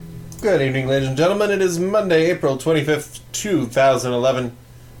Good evening, ladies and gentlemen. It is Monday, April 25th, 2011,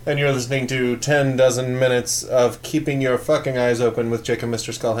 and you're listening to 10 dozen minutes of Keeping Your Fucking Eyes Open with Jake and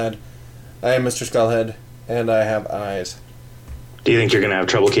Mr. Skullhead. I am Mr. Skullhead, and I have eyes. Do you think you're going to have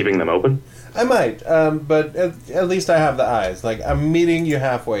trouble keeping them open? I might, but at least I have the eyes. Like, I'm meeting you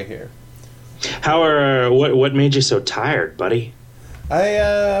halfway here. What made you so tired, buddy?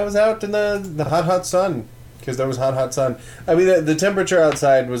 I was out in the hot sun. Because there was hot sun. I mean, the temperature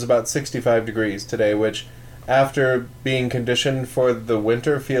outside was about 65 degrees today, which, after being conditioned for the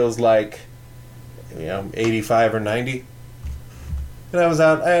winter, feels like, 85 or 90. And I was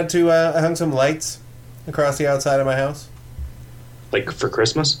out. I hung some lights across the outside of my house. Like for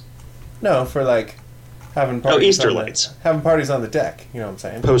Christmas? No, for having parties. Oh, Easter lights. Having parties on the deck. You know what I'm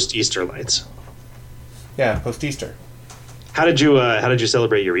saying? Post-Easter lights. Yeah, post-Easter. How did you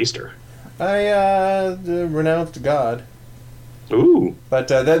celebrate your Easter? I renounced God. Ooh. But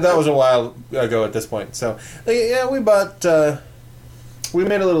that was a while ago at this point. So, yeah, we made a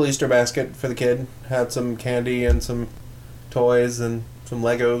little Easter basket for the kid. Had some candy and some toys and some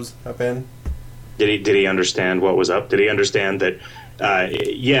Legos up in. Did he understand what was up? Did he understand that,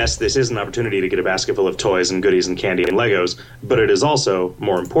 yes, this is an opportunity to get a basket full of toys and goodies and candy and Legos, but it is also,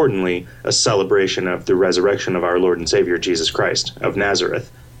 more importantly, a celebration of the resurrection of our Lord and Savior Jesus Christ of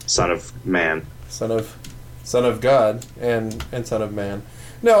Nazareth. Son of man. Son of God and Son of man.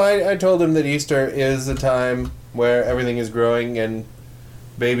 No, I told him that Easter is a time where everything is growing and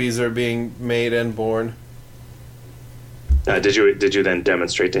babies are being made and born. Did you then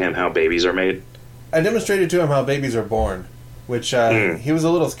demonstrate to him how babies are made? I demonstrated to him how babies are born, which he was a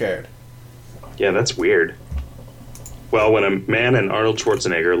little scared. Yeah, that's weird. Well, when a man and Arnold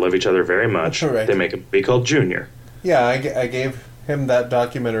Schwarzenegger love each other very much, right. They make a baby called Junior. Yeah, I gave him that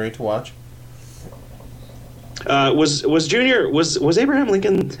documentary to watch. Was Abraham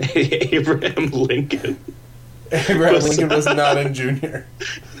Lincoln Abraham Lincoln? Abraham Lincoln was not in Junior.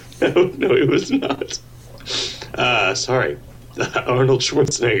 No, he was not. Sorry. Arnold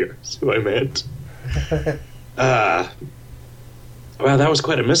Schwarzenegger is who I meant. Wow, that was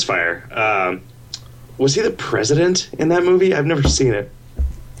quite a misfire. Was he the president in that movie? I've never seen it.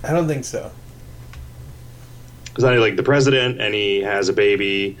 I don't think so. Is that like the president, and he has a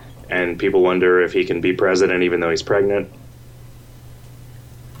baby, and people wonder if he can be president even though he's pregnant?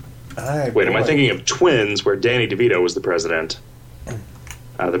 Wait, am I thinking of Twins, where Danny DeVito was the president?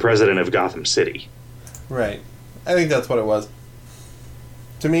 The president of Gotham City. Right. I think that's what it was.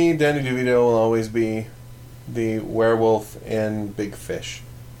 To me, Danny DeVito will always be the werewolf in Big Fish.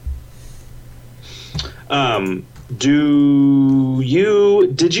 Did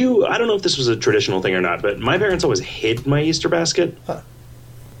you, I don't know if this was a traditional thing or not, but my parents always hid my Easter basket. Huh.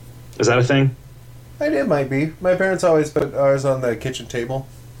 Is that a thing? It might be. My parents always put ours on the kitchen table.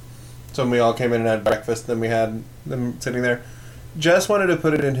 So when we all came in and had breakfast, then we had them sitting there. Jess wanted to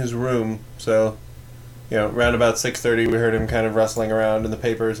put it in his room, so, around about 6:30 we heard him kind of rustling around in the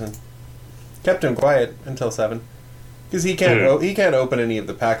papers and kept him quiet until 7. Because he can't open any of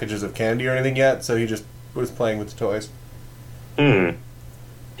the packages of candy or anything yet, so he just was playing with the toys. Were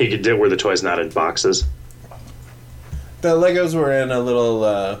the toys not in boxes? The Legos were in a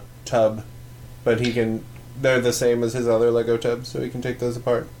little tub, but they're the same as his other Lego tubs, so he can take those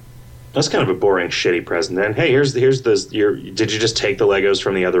apart. That's kind of a boring, shitty present then. Hey, here's this. Did you just take the Legos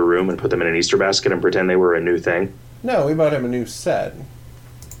from the other room and put them in an Easter basket and pretend they were a new thing? No, we bought him a new set.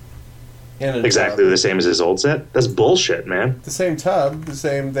 Exactly the same as his old set? That's bullshit, man. The same tub,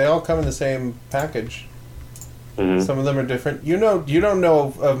 they all come in the same package. Mm-hmm. Some of them are different. You don't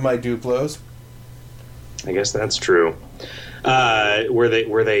know of my Duplos. I guess that's true. Were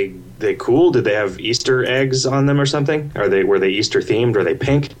they cool? Did they have Easter eggs on them or something? Were they Easter themed? Were they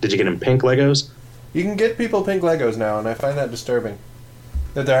pink? Did you get them pink Legos? You can get people pink Legos now, and I find that disturbing.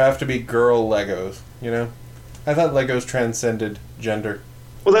 That there have to be girl Legos, I thought Legos transcended gender.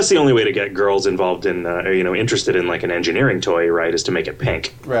 Well, that's the only way to get girls involved in, interested in like an engineering toy, right, is to make it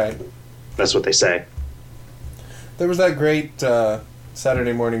pink. Right. That's what they say. There was that great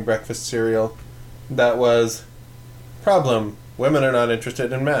Saturday morning breakfast cereal that was, problem, women are not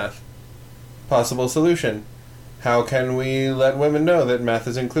interested in math. Possible solution, how can we let women know that math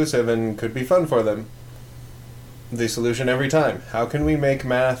is inclusive and could be fun for them? The solution every time, how can we make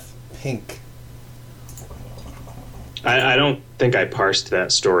math pink? I don't think I parsed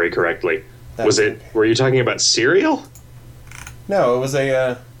that story correctly. Were you talking about cereal? No, it was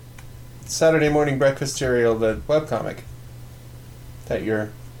a Saturday morning breakfast cereal, the webcomic that you're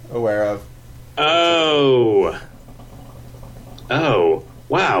aware of. Oh,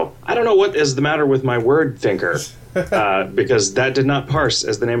 wow. I don't know what is the matter with my word thinker. because that did not parse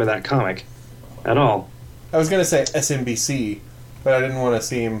as the name of that comic at all. I was going to say SMBC, but I didn't want to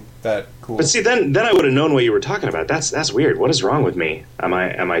seem that cool. But see, then I would have known what you were talking about. That's weird. What is wrong with me? Am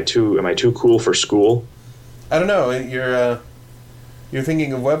I too cool for school? I don't know. You're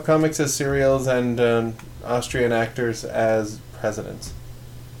thinking of webcomics as serials and Austrian actors as presidents.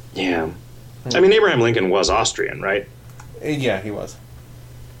 Yeah. I mean, Abraham Lincoln was Austrian, right? Yeah, he was.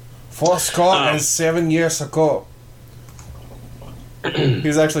 7 years ago. He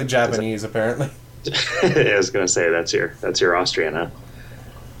was actually Japanese, apparently. I was going to say that's your Austrian,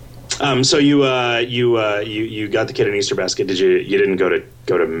 huh? So you got the kid an Easter basket. You didn't go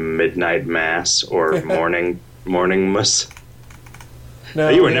to midnight mass or morning mass? No,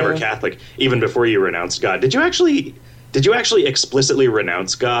 you were never Catholic, even before you renounced God. Did you actually explicitly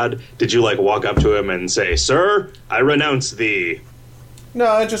renounce God? Did you walk up to him and say, "Sir, I renounce thee"? No,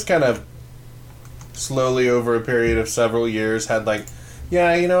 I just kind of slowly over a period of several years had I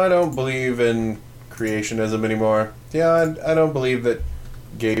don't believe in creationism anymore. Yeah, I don't believe that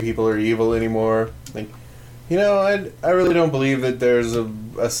gay people are evil anymore. I really don't believe that there's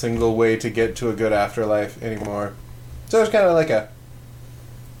a single way to get to a good afterlife anymore. So it was kind of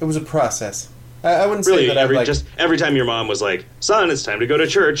it was a process. I wouldn't really, say that every time your mom was like, "Son, it's time to go to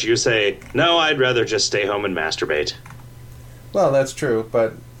church," you say, "No, I'd rather just stay home and masturbate." Well, that's true,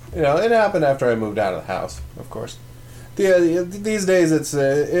 but it happened after I moved out of the house, of course. These days,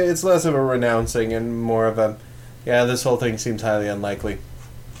 it's less of a renouncing and more of a, this whole thing seems highly unlikely.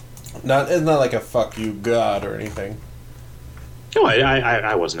 It's not like a "fuck you, God" or anything. No,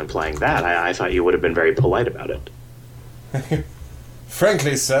 I wasn't implying that. I thought you would have been very polite about it.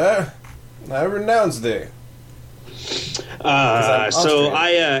 Frankly, sir, I renounce thee. I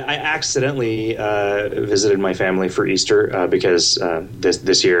accidentally visited my family for Easter because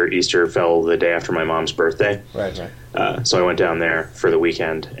this year Easter fell the day after my mom's birthday. Right. So I went down there for the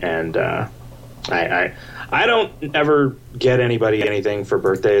weekend, and I don't ever get anybody anything for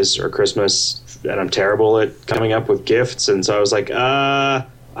birthdays or Christmas, and I'm terrible at coming up with gifts. And so I was like,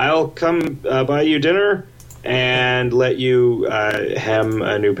 I'll come buy you dinner and let you hem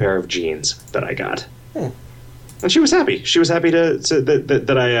a new pair of jeans that I got. And she was happy. She was happy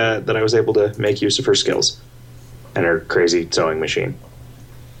that I was able to make use of her skills and her crazy sewing machine.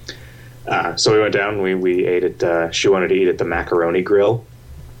 So we went down. We ate at. She wanted to eat at the Macaroni Grill.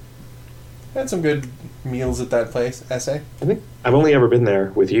 Had some good meals at that place. Essay. I think I've only ever been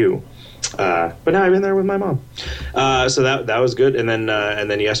there with you, but now I've been there with my mom. So that was good. And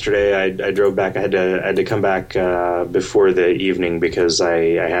then yesterday I drove back. I had to come back before the evening because I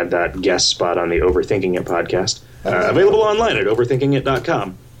had that guest spot on the Overthinking It podcast, available online at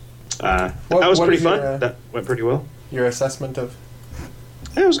overthinkingit.com. That was pretty fun. That went pretty well. Your assessment of.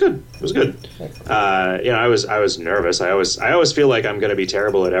 Yeah, it was good. It was good. I was nervous. I always feel like I'm going to be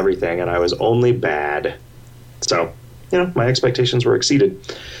terrible at everything, and I was only bad. So, my expectations were exceeded.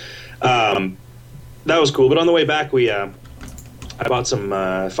 That was cool. But on the way back, I bought some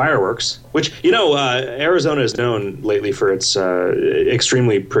fireworks, which Arizona is known lately for its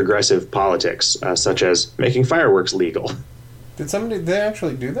extremely progressive politics, such as making fireworks legal. Did they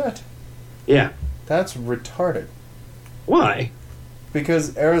actually do that? Yeah. That's retarded. Why?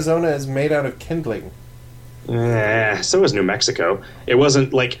 Because Arizona is made out of kindling. So is New Mexico. It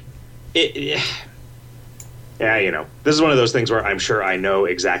wasn't like... Yeah, this is one of those things where I'm sure I know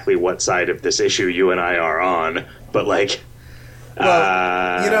exactly what side of this issue you and I are on, but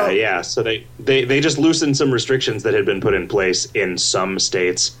so they just loosened some restrictions that had been put in place in some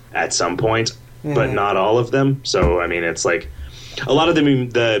states at some point, but not all of them. So, I mean, it's like... A lot of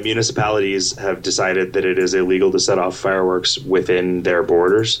the municipalities have decided that it is illegal to set off fireworks within their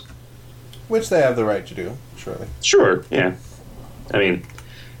borders. Which they have the right to do, surely. Sure, yeah. I mean,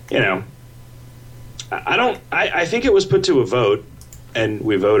 I think it was put to a vote, and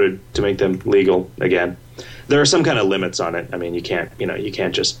we voted to make them legal again. There are some kind of limits on it. I mean, you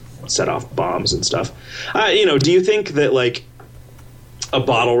can't just set off bombs and stuff. Do you think that, a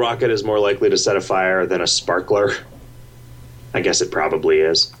bottle rocket is more likely to set a fire than a sparkler? I guess it probably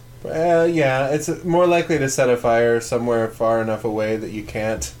is. Yeah, it's more likely to set a fire somewhere far enough away that you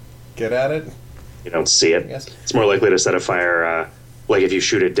can't get at it. You don't see it. It's more likely to set a fire, if you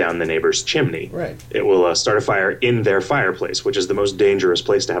shoot it down the neighbor's chimney. Right. It will start a fire in their fireplace, which is the most dangerous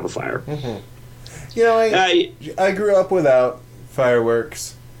place to have a fire. Mm-hmm. I grew up without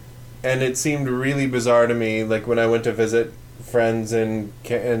fireworks, and it seemed really bizarre to me, when I went to visit friends in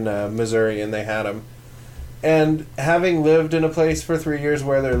Missouri and they had them. And having lived in a place for 3 years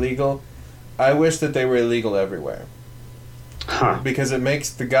where they're legal, I wish that they were illegal everywhere. Huh. Because it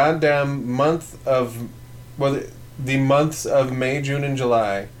makes the goddamn month of... Well, the months of May, June, and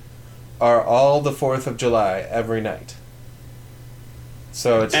July are all the 4th of July every night.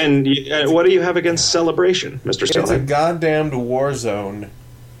 So it's... And what do you have against celebration, Mr. Stillhead? It's a goddamned war zone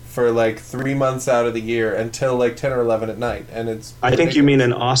for like 3 months out of the year until like 10 or 11 at night. And it's... I think you mean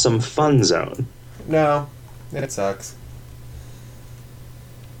an awesome fun zone. No, it sucks.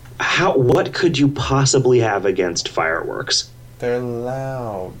 What could you possibly have against fireworks? They're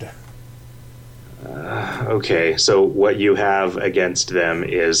loud. Okay, so what you have against them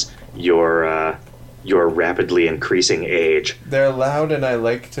is your rapidly increasing age. They're loud, and I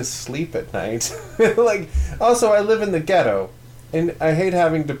like to sleep at night. Like, also, I live in the ghetto, and I hate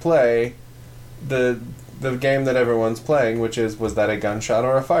having to play the game that everyone's playing, which is, was that a gunshot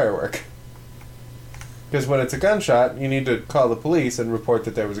or a firework? Because when it's a gunshot, you need to call the police and report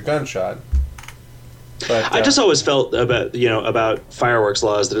that there was a gunshot. But, I just always felt about fireworks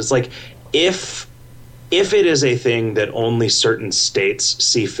laws that it's like, if it is a thing that only certain states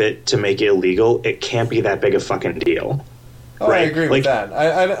see fit to make illegal, it can't be that big a fucking deal. Oh, right? I agree with that.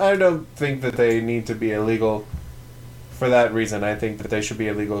 I don't think that they need to be illegal for that reason. I think that they should be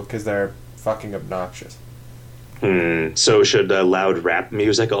illegal because they're fucking obnoxious. So should loud rap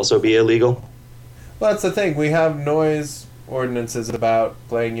music also be illegal? Well, that's the thing. We have noise ordinances about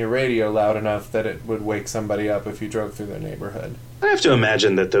playing your radio loud enough that it would wake somebody up if you drove through their neighborhood. I have to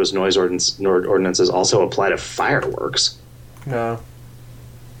imagine that those noise ordinances also apply to fireworks. No.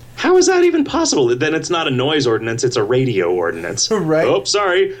 How is that even possible? Then it's not a noise ordinance, it's a radio ordinance. Right. Oh,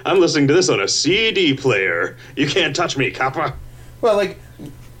 sorry, I'm listening to this on a CD player. You can't touch me, copper. Well, like,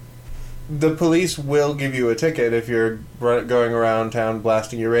 the police will give you a ticket if you're going around town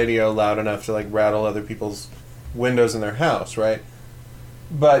blasting your radio loud enough to, like, rattle other people's windows in their house, right?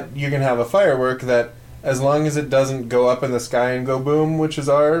 But you can have a firework that, as long as it doesn't go up in the sky and go boom, which is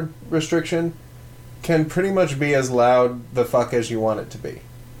our restriction, can pretty much be as loud the fuck as you want it to be.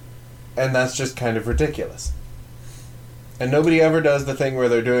 And that's just kind of ridiculous. And nobody ever does the thing where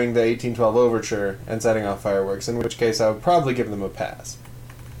they're doing the 1812 overture and setting off fireworks, in which case I would probably give them a pass.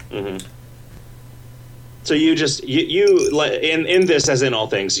 Mm-hmm. So you in this, as in all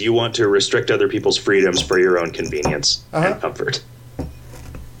things, you want to restrict other people's freedoms for your own convenience and comfort.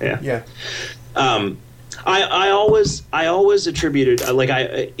 Yeah. Yeah. I always attributed,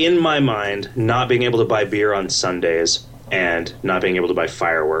 in my mind, not being able to buy beer on Sundays and not being able to buy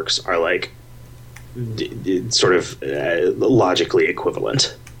fireworks are like sort of logically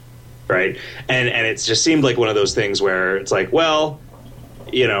equivalent, right? And it just seemed like one of those things where it's like, well,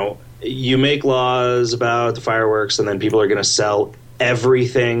 you make laws about the fireworks and then people are going to sell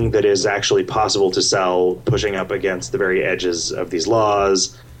everything that is actually possible to sell, pushing up against the very edges of these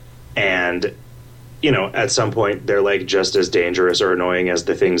laws. And, at some point they're like just as dangerous or annoying as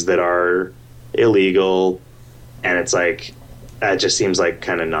the things that are illegal. And it's like, that just seems like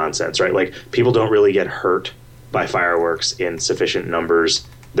kind of nonsense, right? Like, people don't really get hurt by fireworks in sufficient numbers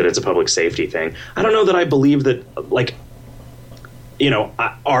that it's a public safety thing. I don't know that I believe that, like,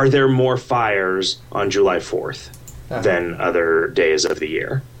 are there more fires on July 4th than other days of the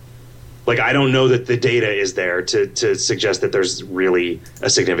year? Like, I don't know that the data is there to suggest that there's really a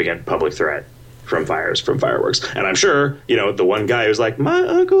significant public threat from fireworks. And I'm sure, the one guy who's like, my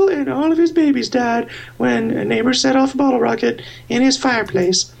uncle and all of his babies died when a neighbor set off a bottle rocket in his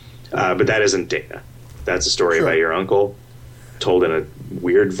fireplace. But that isn't data. That's a story about your uncle told in a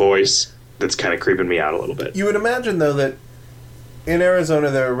weird voice that's kind of creeping me out a little bit. You would imagine, though, that in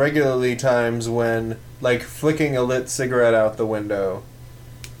Arizona there are regularly times when, like, flicking a lit cigarette out the window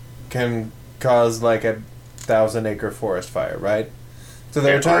can cause, like, a 1,000-acre forest fire, right? So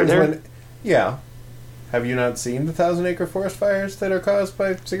there are times when... Yeah. Have you not seen the 1,000-acre forest fires that are caused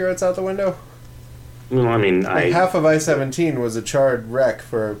by cigarettes out the window? Well, I mean, half of I-17 was a charred wreck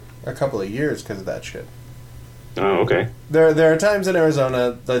for a couple of years because of that shit. Oh, okay. There are times in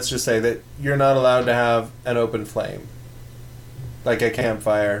Arizona, let's just say, that you're not allowed to have an open flame. Like a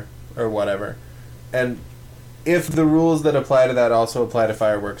campfire or whatever. And if the rules that apply to that also apply to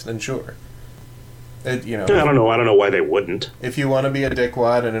fireworks, then sure. I don't know why they wouldn't. If you want to be a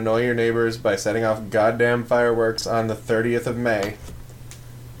dickwad and annoy your neighbors by setting off goddamn fireworks on the 30th of May,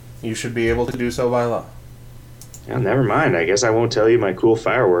 you should be able to do so by law. Yeah, never mind. I guess I won't tell you my cool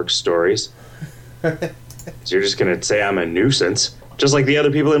fireworks stories. So you're just going to say I'm a nuisance, just like the other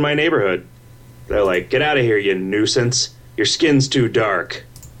people in my neighborhood. They're like, get out of here, you nuisance. Your skin's too dark.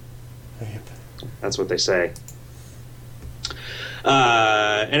 That's what they say.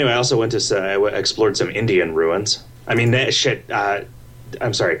 Anyway, I also went to explored some Indian ruins. I mean,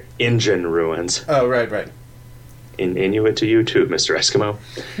 I'm sorry, Indian ruins. Oh, right. Inuit to you too, Mr. Eskimo.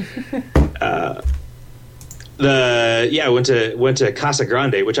 I went to Casa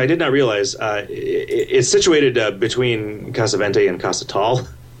Grande, which I did not realize it's situated between Casa Vente and Casa Tall.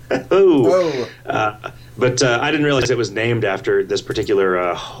 But I didn't realize it was named after this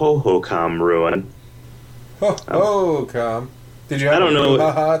particular Hohokam ruin. Hohokam. Did you have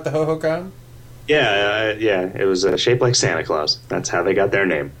at the Hohokam? Yeah, it was shaped like Santa Claus. That's how they got their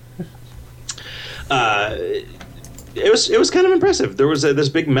name. It was kind of impressive. There was this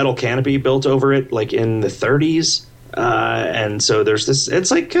big metal canopy built over it, like in the 30s, and so there's this.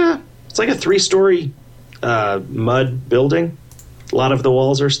 It's like a 3-story mud building. A lot of the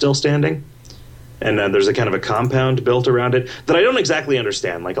walls are still standing, and there's a kind of a compound built around it that I don't exactly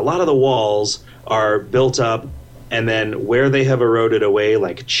understand. Like a lot of the walls are built up, and then where they have eroded away,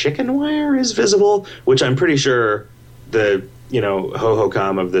 like chicken wire is visible, which I'm pretty sure the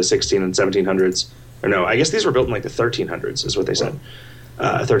Hohokam of the 16 and 1700s. Or no, I guess these were built in like the 1300s, is what they said.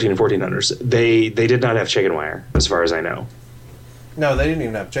 13 and 1400s. They did not have chicken wire, as far as I know. No, they didn't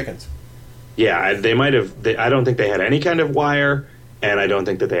even have chickens. Yeah, they might have. I don't think they had any kind of wire, and I don't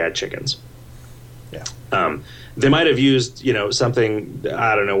think that they had chickens. Yeah. They might have used, something,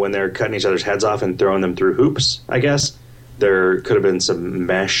 I don't know, when they're cutting each other's heads off and throwing them through hoops, I guess. There could have been some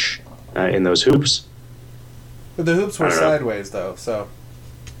mesh in those hoops. But the hoops were sideways, though, so...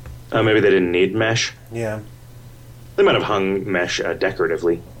 maybe they didn't need mesh. Yeah. They might have hung mesh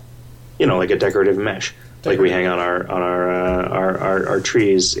decoratively. Like a decorative mesh. Like we hang on our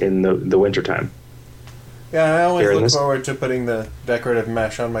trees in the wintertime. Yeah, I always look forward to putting the decorative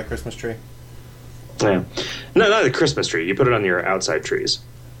mesh on my Christmas tree. Yeah. No, not the Christmas tree. You put it on your outside trees.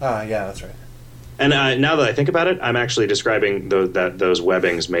 Ah, yeah, that's right. And now that I think about it, I'm actually describing those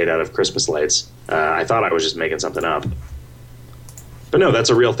webbings made out of Christmas lights. I thought I was just making something up. But no,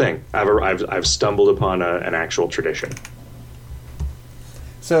 that's a real thing. I've stumbled upon an actual tradition.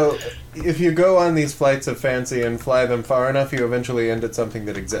 So, if you go on these flights of fancy and fly them far enough, you eventually end at something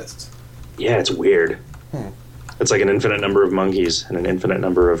that exists. Yeah, it's weird. It's like an infinite number of monkeys and an infinite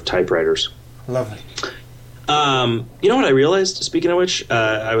number of typewriters. Lovely. You know what I realized? Speaking of which,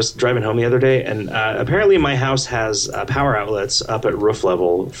 I was driving home the other day, and apparently my house has power outlets up at roof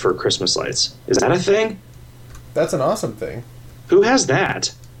level for Christmas lights. Is that a thing? That's an awesome thing. Who has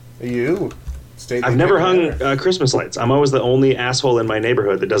that? You. I've never hung Christmas lights. I'm always the only asshole in my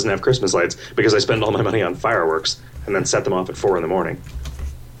neighborhood that doesn't have Christmas lights because I spend all my money on fireworks and then set them off at 4 in.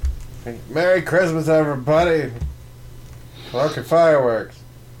 Merry Christmas, everybody. Rocket fireworks.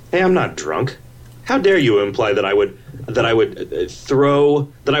 Hey, I'm not drunk. How dare you imply that I would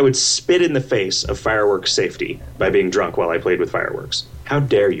spit in the face of fireworks safety by being drunk while I played with fireworks? How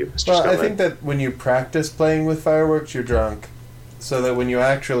dare you, Mr. Well, Scumbag? I think that when you practice playing with fireworks, you're drunk, so that when you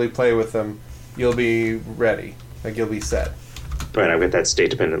actually play with them, you'll be ready. Like, you'll be set. Right, I've got that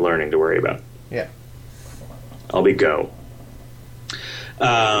state-dependent learning to worry about. Yeah. I'll be go.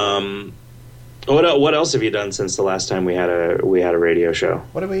 What else have you done since the last time we had a radio show?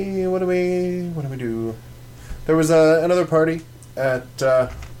 What do we do? There was another party at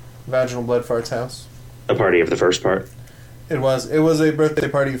Vaginal Blood Fart's house. A party of the first part? It was a birthday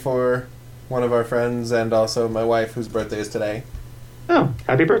party for one of our friends and also my wife, whose birthday is today. Oh,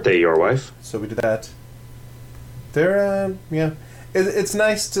 happy birthday, your wife. So we did that. It's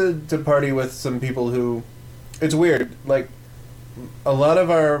nice to party with some people who... It's weird. Like, a lot of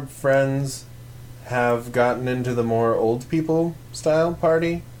our friends have gotten into the more old people style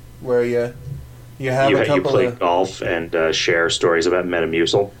party, where you have a couple you play golf and share stories about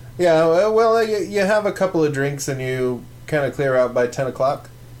Metamucil. Yeah, well, you have a couple of drinks and you kind of clear out by 10 o'clock.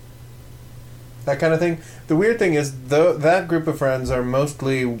 That kind of thing. The weird thing is, that group of friends are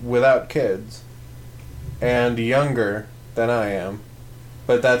mostly without kids and younger than I am.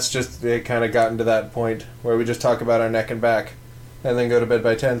 But that's just, it kind of gotten to that point where we just talk about our neck and back and then go to bed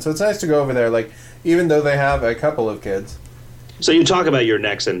by 10. So it's nice to go over there, like, even though they have a couple of kids. So you talk about your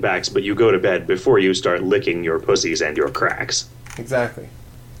necks and backs, but you go to bed before you start licking your pussies and your cracks. Exactly.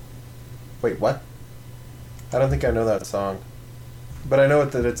 Wait, what? I don't think I know that song. But I know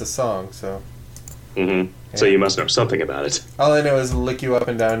that it's a song, so... Mm-hmm. Yeah. So you must know something about it. All I know is lick you up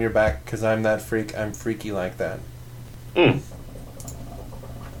and down your back, because I'm that freak. I'm freaky like that.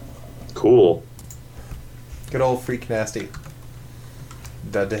 Cool. Good old freak nasty.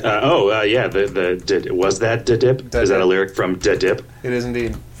 Da dip. Yeah. Was that da dip? Is that a lyric from da dip? It is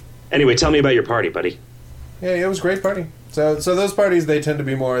indeed. Anyway, tell me about your party, buddy. Yeah, it was a great party. So those parties, they tend to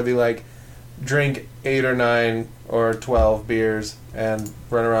be more the, like, drink 8 or 9 or 12 beers and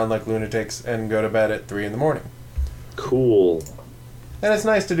run around like lunatics and go to bed at 3 a.m. Cool. And it's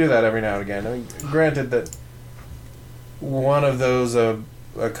nice to do that every now and again. I mean, granted that one of those a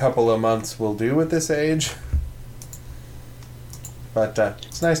couple of months will do at this age. But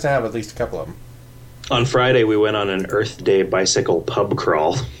it's nice to have at least a couple of them. On Friday, we went on an Earth Day bicycle pub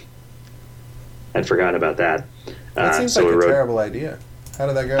crawl. I'd forgotten about that. That seems like a terrible idea. How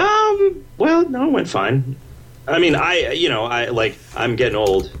did that go? Well, no, it went fine. I mean, I'm getting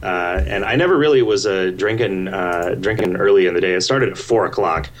old, and I never really was drinking early in the day. It started at 4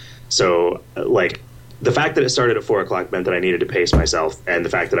 o'clock, so the fact that it started at 4 o'clock meant that I needed to pace myself, and the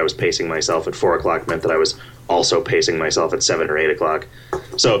fact that I was pacing myself at 4 o'clock meant that I was also pacing myself at 7 or 8 o'clock.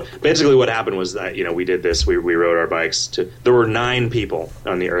 So basically, what happened was that we did this. We rode our bikes there were 9 people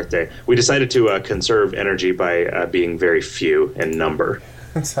on the Earth Day. We decided to conserve energy by being very few in number.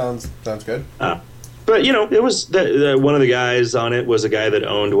 Sounds good. But, it was one of the guys on it was a guy that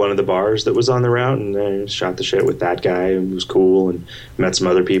owned one of the bars that was on the route, and I shot the shit with that guy. It was cool, and met some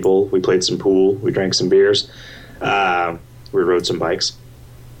other people. We played some pool. We drank some beers. We rode some bikes.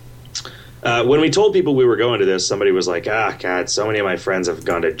 When we told people we were going to this, somebody was like, God, so many of my friends have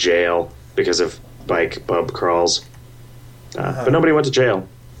gone to jail because of bike pub crawls. But nobody went to jail.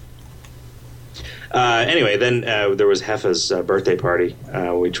 Anyway, then there was Heffa's birthday party,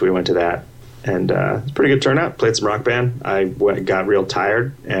 which we went to that. And it's a pretty good turnout. Played some Rock Band. I got real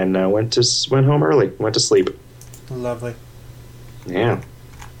tired and went home early. Went to sleep. Lovely. Yeah.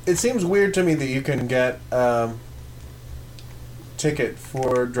 It seems weird to me that you can get ticket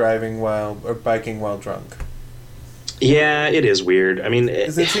for driving or biking while drunk. Yeah, it is weird. I mean,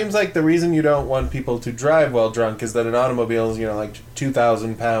 it seems like the reason you don't want people to drive while drunk is that an automobile is, like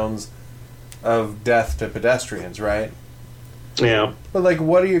 2,000 pounds of death to pedestrians, right? Yeah. But,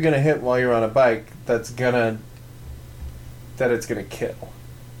 what are you going to hit while you're on a bike that it's going to kill?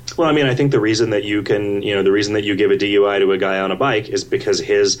 Well, I mean, I think the reason that you give a DUI to a guy on a bike is because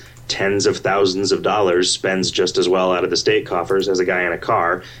his tens of thousands of dollars spends just as well out of the state coffers as a guy in a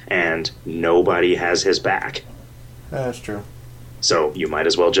car, and nobody has his back. That's true. So you might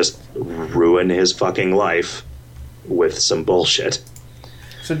as well just ruin his fucking life with some bullshit.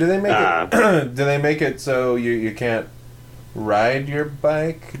 So do they make it? Do they make it so you can't ride your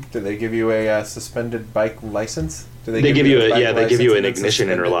bike? Do they give you a suspended bike license? Do they give you an ignition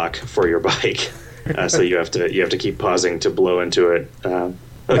interlock for your bike, so you have to keep pausing to blow into it. The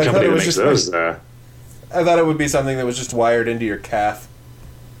company that makes those. I thought it would be something that was just wired into your calf.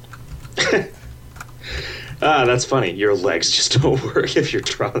 That's funny. Your legs just don't work if you're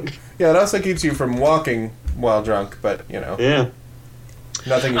drunk. Yeah, it also keeps you from walking while drunk, but Yeah.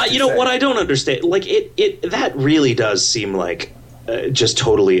 Nothing. What I don't understand, that really does seem like just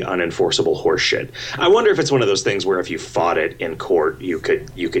totally unenforceable horseshit. I wonder if it's one of those things where if you fought it in court, you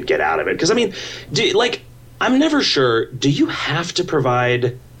could get out of it. Because I mean, I'm never sure. Do you have to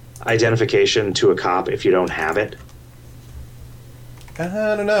provide identification to a cop if you don't have it?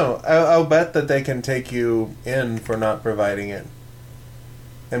 I don't know. I'll bet that they can take you in for not providing it.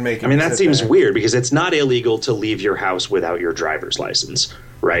 And make. I mean, that seems weird because it's not illegal to leave your house without your driver's license,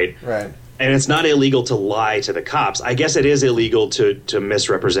 right? Right. And it's not illegal to lie to the cops. I guess it is illegal to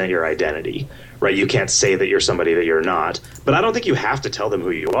misrepresent your identity, right? You can't say that you're somebody that you're not. But I don't think you have to tell them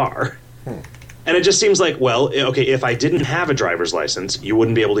who you are. And it just seems like, well, okay, if I didn't have a driver's license, you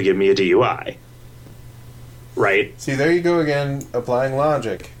wouldn't be able to give me a DUI, right? See, there you go again, applying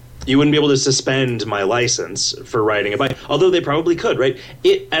logic. You wouldn't be able to suspend my license for riding a bike, although they probably could, right?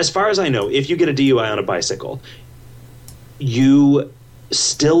 As far as I know, if you get a DUI on a bicycle, you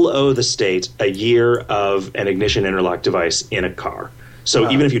still owe the state a year of an ignition interlock device in a car. So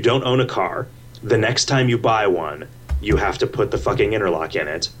even if you don't own a car, the next time you buy one, you have to put the fucking interlock in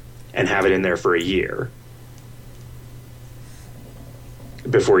it and have it in there for a year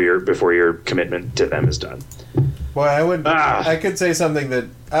before your commitment to them is done. Well, I could say something that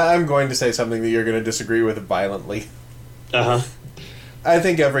I'm going to say something that you're going to disagree with violently. I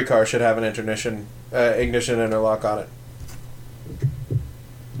think every car should have an ignition interlock on it.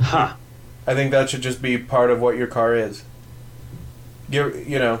 Huh. I think that should just be part of what your car is.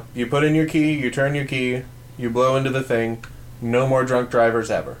 You put in your key, you turn your key, you blow into the thing. No more drunk drivers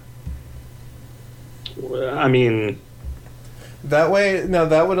ever. I mean, that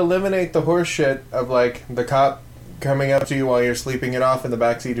would eliminate the horse shit of the cop coming up to you while you're sleeping it off in the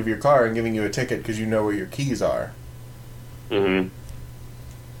backseat of your car and giving you a ticket because you know where your keys are. Mm-hmm.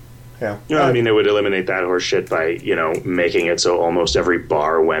 Yeah. I mean, it would eliminate that horse shit by, making it so almost every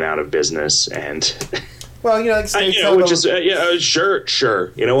bar went out of business and... Well, states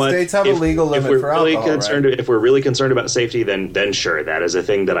sure. You know what? States have a legal limit for alcohol, right? If we're really concerned about safety, then sure, that is a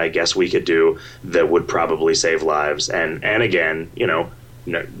thing that I guess we could do that would probably save lives. And again,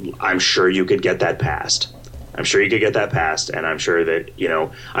 I'm sure you could get that passed. And I'm sure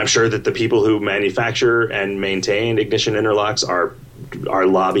that the people who manufacture and maintain ignition interlocks are are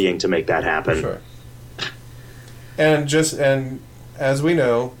lobbying to make that happen. Sure. And as we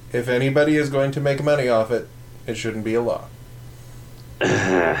know, if anybody is going to make money off it, it shouldn't be a law.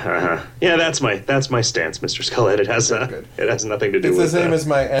 Yeah, that's my stance, Mr. Scullhead. It has nothing to do with... It's the same as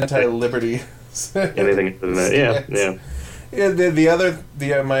my anti-liberty... anything other than that.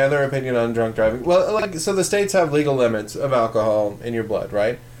 Yeah. My other opinion on drunk driving... Well, so the states have legal limits of alcohol in your blood,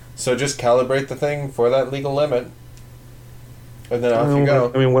 right? So just calibrate the thing for that legal limit, and then off you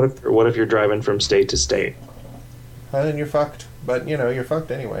go. I mean, what if you're driving from state to state? Then you're fucked. But, you're fucked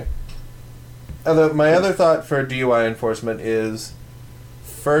anyway. My other thought for DUI enforcement is...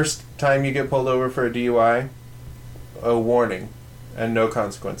 First time you get pulled over for a DUI, a warning and no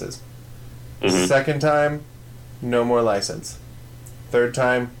consequences. Mm-hmm. Second time, no more license. Third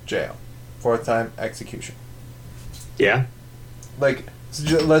time, jail. Fourth time, execution. Yeah.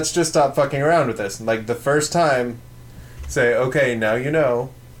 Let's just stop fucking around with this. The first time, say, okay, now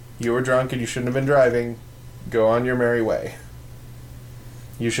you were drunk and you shouldn't have been driving. Go on your merry way.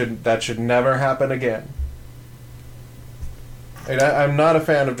 That should never happen again. And I'm not a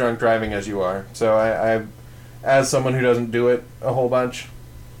fan of drunk driving as you are, so I as someone who doesn't do it a whole bunch,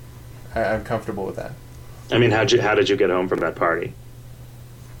 I'm comfortable with that. I mean, how did you get home from that party?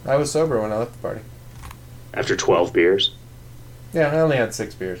 I was sober when I left the party. After 12 beers? Yeah, I only had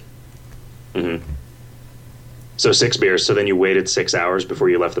 6 beers. Mm-hmm. So 6 beers, so then you waited 6 hours before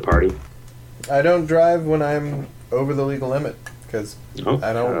you left the party? I don't drive when I'm over the legal limit, because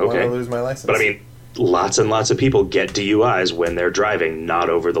I don't want to lose my license. But I mean... Lots and lots of people get DUIs when they're driving not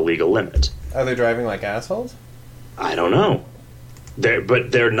over the legal limit. Are they driving like assholes? I don't know.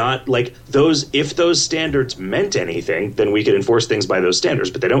 They're not like those. If those standards meant anything, then we could enforce things by those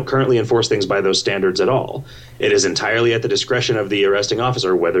standards. But they don't currently enforce things by those standards at all. It is entirely at the discretion of the arresting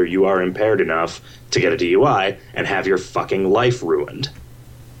officer whether you are impaired enough to get a DUI and have your fucking life ruined.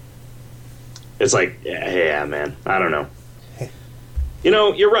 It's like, yeah, man, I don't know.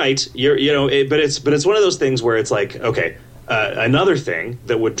 You're right. But it's one of those things where it's like, okay, another thing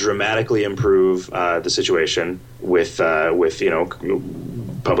that would dramatically improve the situation with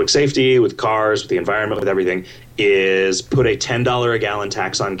public safety, with cars, with the environment, with everything, is put a $10 a gallon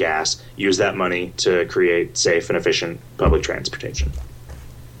tax on gas. Use that money to create safe and efficient public transportation.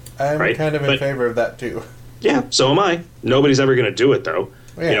 I'm kind of in favor of that too. Yeah, so am I. Nobody's ever going to do it though.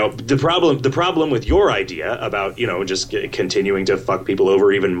 Yeah. The problem with your idea about, just continuing to fuck people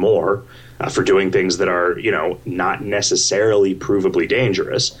over even more for doing things that are, not necessarily provably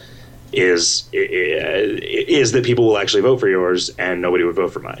dangerous is that people will actually vote for yours and nobody would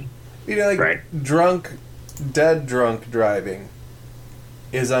vote for mine. Right? Dead drunk driving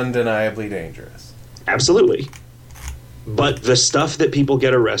is undeniably dangerous. Absolutely. But the stuff that people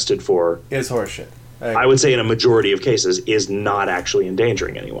get arrested for is horseshit. I would say in a majority of cases is not actually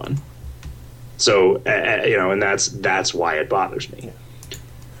endangering anyone. So, and that's why it bothers me.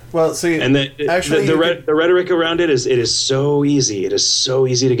 Well, see, and the rhetoric around it is so easy. It is so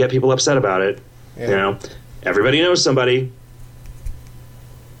easy to get people upset about it. Yeah. Everybody knows somebody.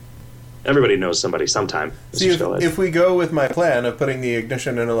 Everybody knows somebody sometime. See, if we go with my plan of putting the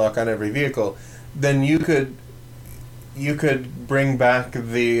ignition interlock on every vehicle, then you could bring back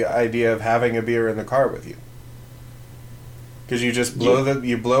the idea of having a beer in the car with you. Because you just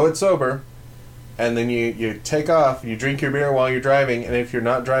blow it sober, and then you take off, you drink your beer while you're driving, and if you're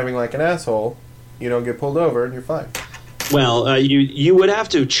not driving like an asshole, you don't get pulled over, and you're fine. Well, you would have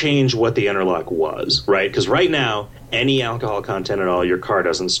to change what the interlock was, right? Because right now, any alcohol content at all, your car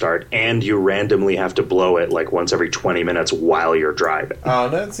doesn't start, and you randomly have to blow it like once every 20 minutes while you're driving.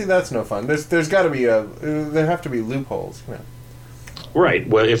 See, that's no fun. There's got to be there have to be loopholes. Yeah. Right.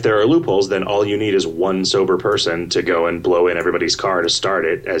 Well, if there are loopholes, then all you need is one sober person to go and blow in everybody's car to start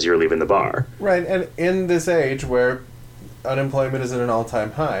it as you're leaving the bar. Right, and in this age where unemployment is at an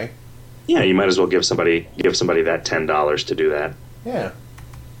all-time high... Yeah, you might as well give somebody that $10 to do that. Yeah.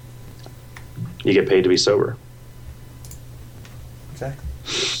 You get paid to be sober. Exactly.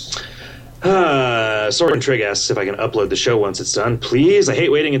 Soren Trigg asks if I can upload the show once it's done. Please, I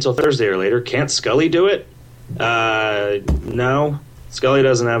hate waiting until Thursday or later. Can't Scully do it? No. Scully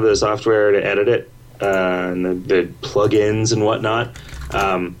doesn't have the software to edit it, and the plugins and whatnot.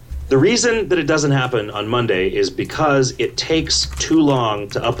 The reason that it doesn't happen on Monday is because it takes too long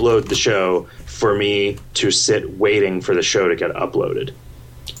to upload the show for me to sit waiting for the show to get uploaded.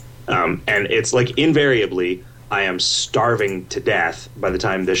 And it's like invariably I am starving to death by the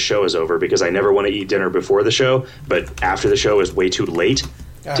time this show is over because I never want to eat dinner before the show, but after the show is way too late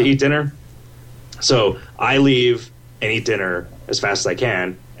to eat dinner. So I leave and eat dinner as fast as I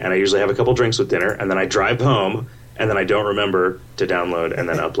can, and I usually have a couple drinks with dinner, and then I drive home, and then I don't remember to download and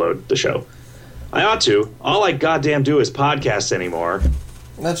then upload the show. I ought to. All I goddamn do is podcasts anymore.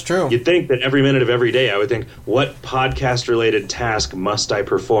 That's true. You'd think that every minute of every day I would think, what podcast-related task must I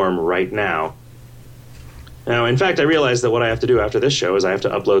perform right now? Now, in fact, I realized that what I have to do after this show is I have to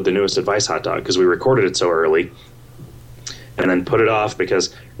upload the newest Advice Hot Dog because we recorded it so early and then put it off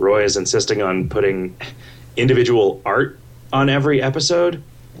because Roy is insisting on putting individual art on every episode.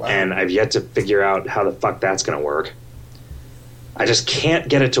 Wow. And I've yet to figure out how the fuck that's going to work. I just can't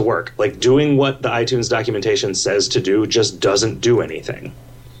get it to work. Like, doing what the iTunes documentation says to do just doesn't do anything.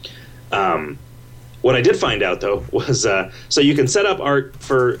 What I did find out, though, was so you can set up art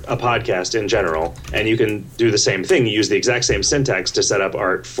for a podcast in general, and you can do the same thing. You use the exact same syntax to set up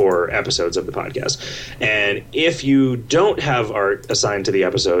art for episodes of the podcast. And if you don't have art assigned to the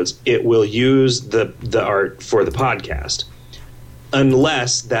episodes, it will use the art for the podcast,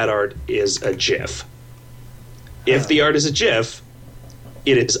 unless that art is a GIF. If the art is a GIF,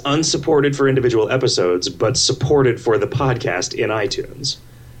 it is unsupported for individual episodes, but supported for the podcast in iTunes,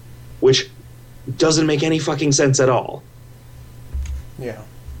 which doesn't make any fucking sense at all. Yeah.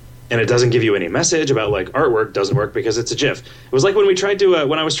 And it doesn't give you any message about, like, artwork doesn't work because it's a GIF. It was like when we tried to,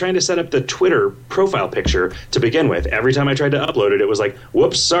 when I was trying to set up the Twitter profile picture to begin with. Every time I tried to upload it, it was like,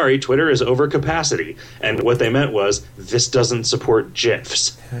 whoops, sorry, Twitter is over capacity. And what they meant was, this doesn't support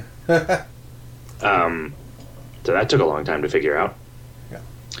GIFs. So that took a long time to figure out. Yeah.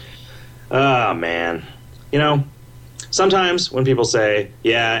 Oh, man. You know, sometimes when people say,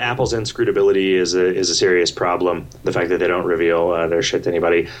 yeah, Apple's inscrutability is a serious problem, the fact that they don't reveal their shit to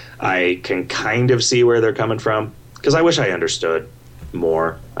anybody, I can kind of see where they're coming from, because I wish I understood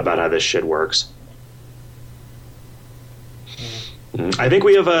more about how this shit works. I think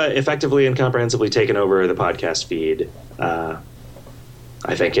we have effectively and comprehensively taken over the podcast feed.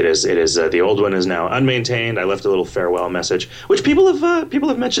 I think it is. The old one is now unmaintained. I left a little farewell message, which people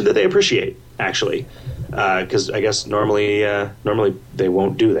have mentioned that they appreciate, actually, because I guess normally they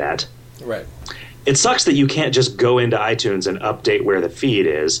won't do that. Right. It sucks that you can't just go into iTunes and update where the feed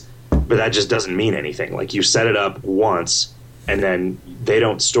is, but that just doesn't mean anything. Like, you set it up once, and then they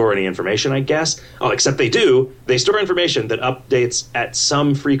don't store any information, I guess. Oh, except they do. They store information that updates at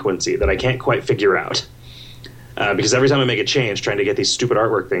some frequency that I can't quite figure out. Because every time I make a change trying to get these stupid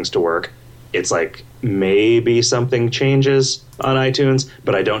artwork things to work, it's like maybe something changes on iTunes,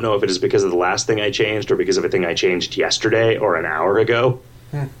 but I don't know if it is because of the last thing I changed or because of a thing I changed yesterday or an hour ago.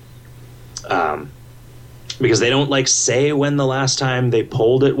 Because they don't, like, say when the last time they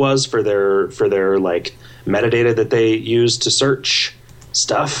pulled it was for their like metadata that they use to search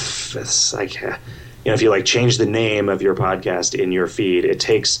stuff. It's like, if you, like, change the name of your podcast in your feed, it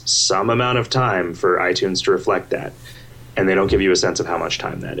takes some amount of time for iTunes to reflect that. And they don't give you a sense of how much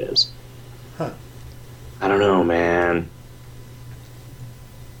time that is. Huh. I don't know, man.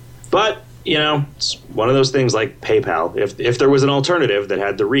 But, it's one of those things like PayPal. If there was an alternative that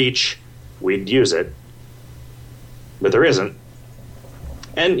had the reach, we'd use it. But there isn't.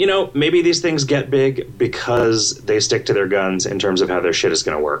 And, maybe these things get big because they stick to their guns in terms of how their shit is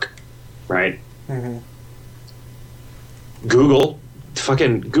going to work. Right? Mm-hmm. Google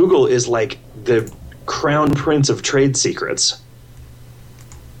is like the crown prince of trade secrets,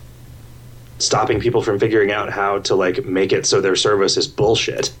 stopping people from figuring out how to, like, make it so their service is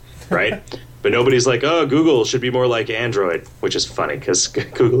bullshit, right? But nobody's like, oh, Google should be more like Android, which is funny because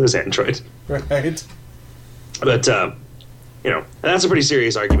Google is Android, right? But that's a pretty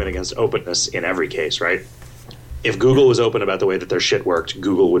serious argument against openness in every case, right? If Google was open about the way that their shit worked,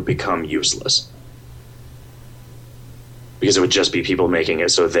 Google would become useless. Because it would just be people making it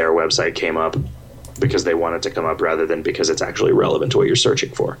so their website came up because they want it to come up rather than because it's actually relevant to what you're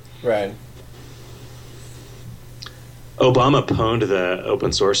searching for. Right. Obama pwned the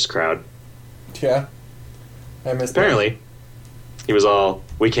open source crowd. Yeah. I missed Apparently, that. He was all,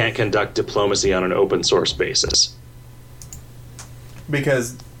 we can't conduct diplomacy on an open source basis.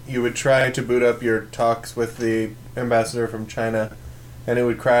 Because you would try to boot up your talks with the ambassador from China, and it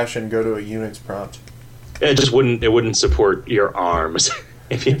would crash and go to a Unix prompt. It just wouldn't support your ARMS.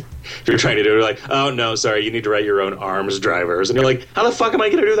 if you're trying to do it, like, oh, no, sorry, you need to write your own ARMS drivers. And you're like, how the fuck am I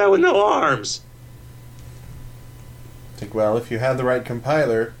going to do that with no ARMS? Like, well, if you had the right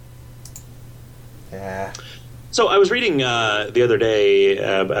compiler... Yeah. So I was reading the other day,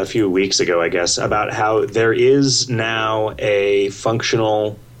 a few weeks ago, I guess, about how there is now a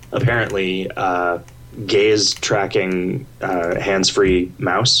functional, apparently, gaze-tracking hands-free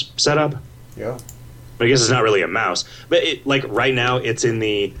mouse setup. Yeah. I guess it's not really a mouse, but right now it's in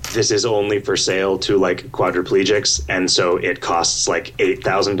this is only for sale to, like, quadriplegics, and so it costs like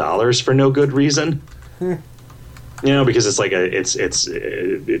 $8,000 for no good reason. Because it's like it's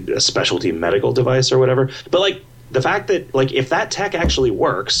a specialty medical device or whatever. But like the fact that like if that tech actually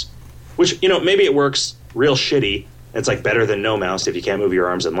works, which maybe it works real shitty, it's like better than no mouse if you can't move your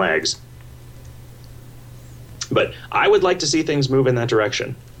arms and legs. But I would like to see things move in that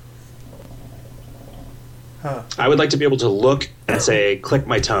direction. Huh. I would like to be able to look and say, click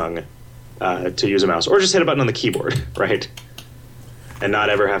my tongue to use a mouse, or just hit a button on the keyboard, right? And not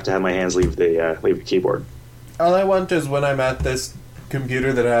ever have to have my hands leave the keyboard. All I want is when I'm at this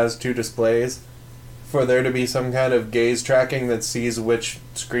computer that has 2 displays, for there to be some kind of gaze tracking that sees which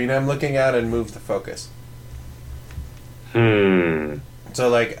screen I'm looking at and move the focus. So,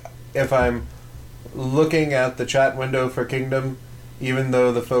 like, if I'm looking at the chat window for Kingdom, even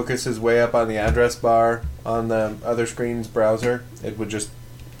though the focus is way up on the address bar on the other screen's browser, it would just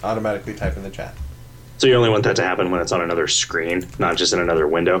automatically type in the chat. So you only want that to happen when it's on another screen, not just in another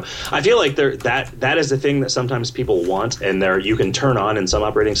window. I feel like that is the thing that sometimes people want, and you can turn on in some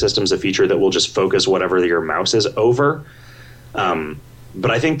operating systems a feature that will just focus whatever your mouse is over. But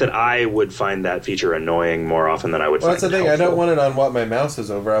I think that I would find that feature annoying more often than I would find it helpful. That's the thing. I don't want it on what my mouse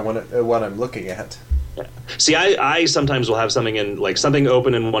is over. I want it at what I'm looking at. Yeah. See, I sometimes will have something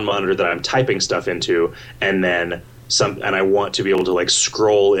open in one monitor that I'm typing stuff into, and then and I want to be able to like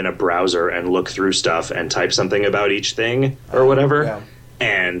scroll in a browser and look through stuff and type something about each thing or whatever. Yeah.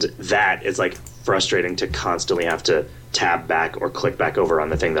 And that is like frustrating to constantly have to tab back or click back over on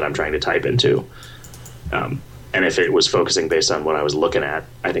the thing that I'm trying to type into. And if it was focusing based on what I was looking at,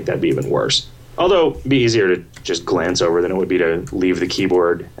 I think that'd be even worse. Although, it'd be easier to just glance over than it would be to leave the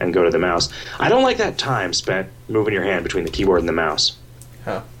keyboard and go to the mouse. I don't like that time spent moving your hand between the keyboard and the mouse.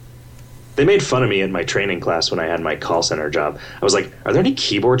 Huh. They made fun of me in my training class when I had my call center job. I was like, are there any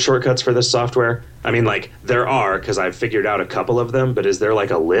keyboard shortcuts for this software? I mean, like, there are, because I've figured out a couple of them, but is there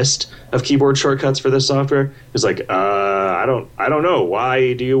like a list of keyboard shortcuts for this software? It's like, I don't know.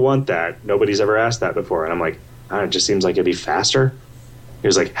 Why do you want that? Nobody's ever asked that before. And I'm like, it just seems like it'd be faster. He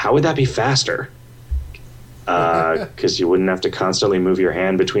was like, how would that be faster? Because you wouldn't have to constantly move your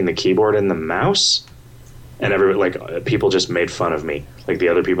hand between the keyboard and the mouse. And people just made fun of me. Like the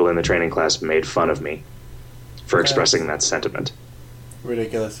other people in the training class made fun of me for expressing that sentiment.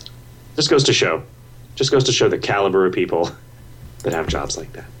 Ridiculous. Just goes to show the caliber of people that have jobs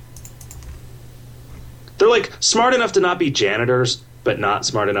like that. They're like smart enough to not be janitors, but not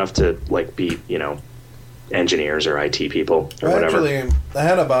smart enough to like be, engineers or IT people or whatever. Actually, I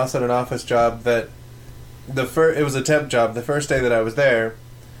had a boss at an office job that it was a temp job. The first day that I was there,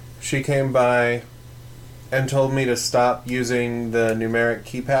 she came by and told me to stop using the numeric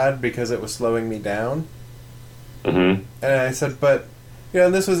keypad because it was slowing me down. Mm-hmm. And I said, but,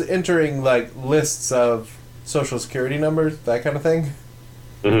 this was entering, like, lists of social security numbers, that kind of thing.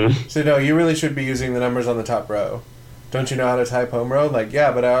 Mm-hmm. So, no, you really should be using the numbers on the top row. Don't you know how to type home row? Like,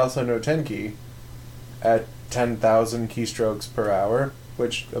 yeah, but I also know 10 key at 10,000 keystrokes per hour,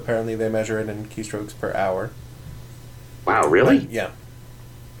 which apparently they measure it in keystrokes per hour. Wow, really? Yeah.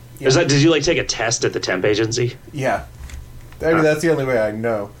 Did you take a test at the temp agency? Yeah. I mean, that's the only way I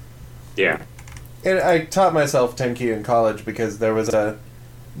know. Yeah. And I taught myself 10 key in college because there was the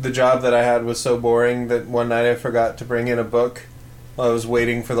job that I had was so boring that one night I forgot to bring in a book while I was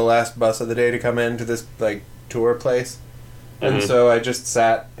waiting for the last bus of the day to come in to this, tour place. And so I just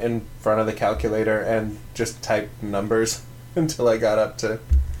sat in front of the calculator and just typed numbers until I got up to,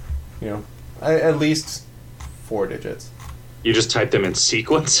 at least 4 digits. You just typed them in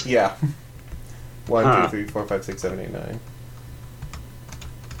sequence? Yeah. 1, 2, 3, 4, 5, 6, 7, 8, 9.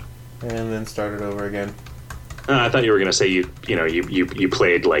 And then started over again. I thought you were going to say you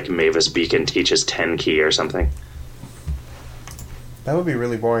played like Mavis Beacon teaches 10 key or something. That would be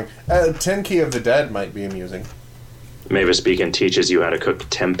really boring. 10 Key of the Dead might be amusing. Mavis Beacon teaches you how to cook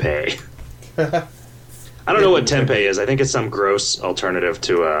tempeh. I don't know what tempeh is. I think it's some gross alternative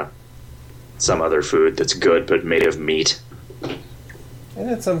to some other food that's good but made of meat. And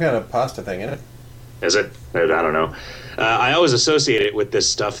it's some kind of pasta thing, isn't it? Is it? I don't know. I always associate it with this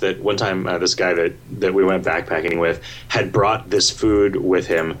stuff that one time this guy that we went backpacking with had brought this food with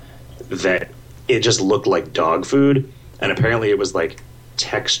him that it just looked like dog food. And apparently it was like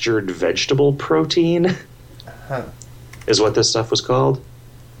textured vegetable protein is what this stuff was called.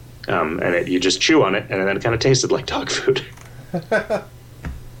 And you just chew on it and then it kind of tasted like dog food.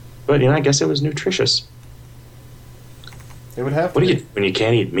 But, I guess it was nutritious. It would have to What do you do when you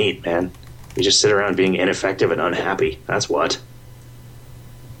can't eat meat, man? You just sit around being ineffective and unhappy. That's what.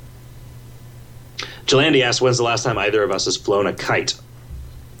 Jelandi asked, when's the last time either of us has flown a kite?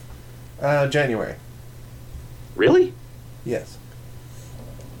 January. Really? Yes.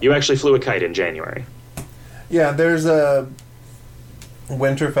 You actually flew a kite in January? Yeah, there's a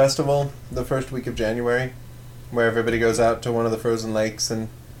winter festival the first week of January where everybody goes out to one of the frozen lakes, and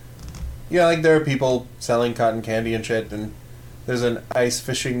yeah, like there are people selling cotton candy and shit, and there's an ice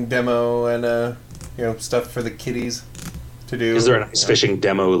fishing demo and stuff for the kiddies to do. Is there an ice fishing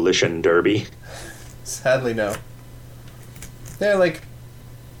demolition derby? Sadly, no. Yeah, like,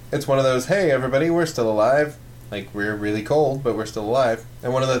 it's one of those, hey, everybody, we're still alive. Like, we're really cold, but we're still alive.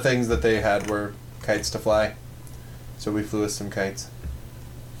 And one of the things that they had were kites to fly. So we flew with some kites.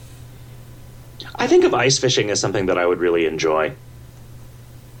 I think of ice fishing as something that I would really enjoy.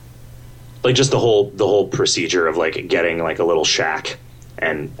 Like, just the whole procedure of, like, getting, like, a little shack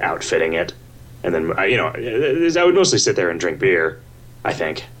and outfitting it. And then, I would mostly sit there and drink beer, I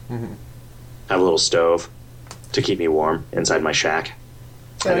think. Mm-hmm. Have a little stove to keep me warm inside my shack.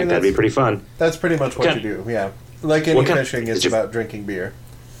 I think that'd be pretty fun. That's pretty much what you do, yeah. Like any fishing, it's about drinking beer.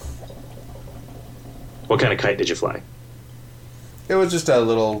 What kind of kite did you fly? It was just a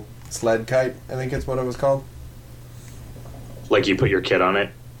little sled kite, I think it's what it was called. Like you put your kid on it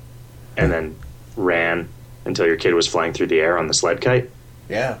and then ran until your kid was flying through the air on the sled kite?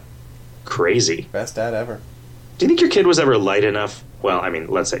 Yeah. Crazy. Best dad ever. Do you think your kid was ever light enough? Well, I mean,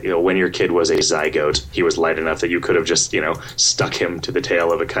 let's say, when your kid was a zygote, he was light enough that you could have just, stuck him to the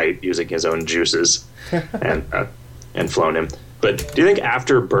tail of a kite using his own juices and flown him. But do you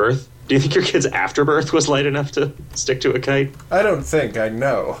think your kid's afterbirth was light enough to stick to a kite? I don't think. I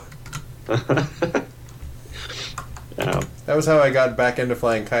know. That was how I got back into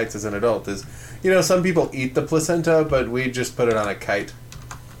flying kites as an adult. Some people eat the placenta, but we just put it on a kite.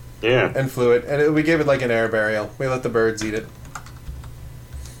 Yeah. And flew it. And we gave it like an air burial. We let the birds eat it.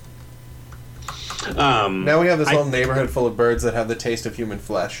 Now we have this whole neighborhood full of birds that have the taste of human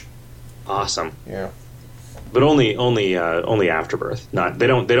flesh. Awesome. Yeah. But only afterbirth.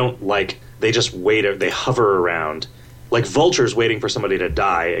 They just wait. They hover around like vultures waiting for somebody to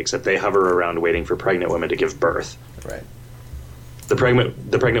die, except they hover around waiting for pregnant women to give birth. Right. The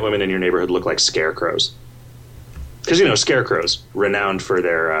pregnant women in your neighborhood look like scarecrows. Because, scarecrows, renowned for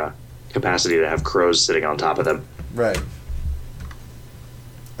their capacity to have crows sitting on top of them. Right.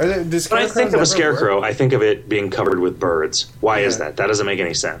 When I think of a scarecrow, I think of it being covered with birds. Why is that? That doesn't make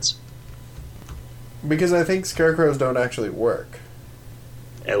any sense. Because I think scarecrows don't actually work.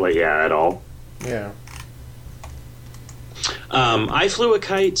 At all? Yeah. I flew a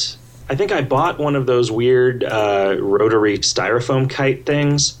kite. I think I bought one of those weird rotary styrofoam kite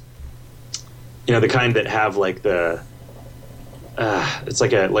things. The kind that have like it's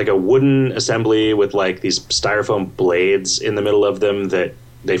like a wooden assembly with like these styrofoam blades in the middle of them that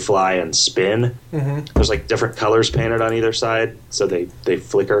they fly and spin. Mm-hmm. There's like different colors painted on either side, so they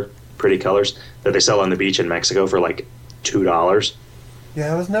flicker, pretty colors that they sell on the beach in Mexico for like $2.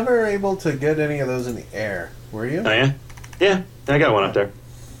 Yeah, I was never able to get any of those in the air. Were you? Oh yeah? Yeah, I got one up there.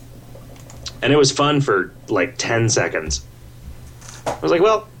 And it was fun for like 10 seconds. I was like,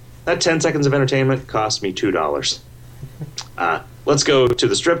 well, that 10 seconds of entertainment cost me $2. Let's go to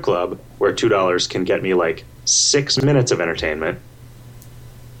the strip club where $2 can get me like 6 minutes of entertainment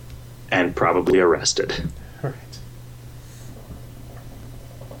and probably arrested. Right.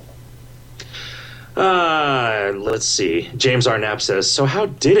 Let's see. James R. Knapp says, so how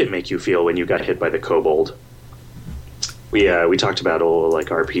did it make you feel when you got hit by the kobold? We talked about like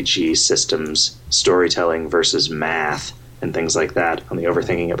RPG systems, storytelling versus math, and things like that on the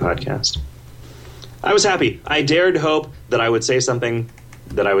Overthinking It podcast. I was happy. I dared hope that I would say something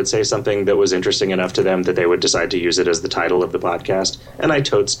that was interesting enough to them that they would decide to use it as the title of the podcast, and I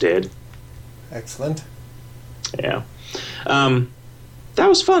totes did. Excellent. Yeah. That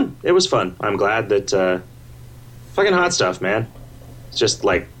was fun. It was fun. I'm glad that fucking hot stuff, man. It's just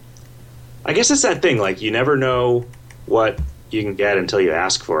like, I guess it's that thing, like, you never know what you can get until you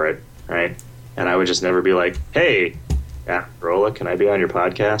ask for it, right? And I would just never be like, hey, Rolla, can I be on your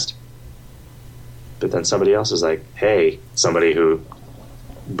podcast? But then somebody else is like, hey, somebody who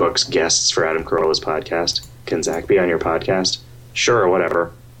books guests for Adam Carolla's podcast, can Zach be on your podcast? Sure,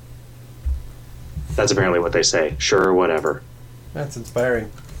 whatever. That's apparently what they say. Sure, whatever. That's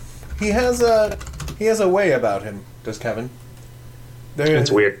inspiring. He has a way about him, does Kevin.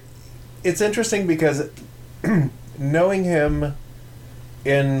 It's weird. It's interesting because knowing him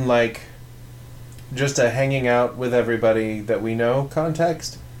in, like, just a hanging out with everybody that we know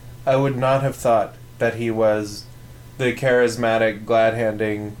context, I would not have thought that he was the charismatic,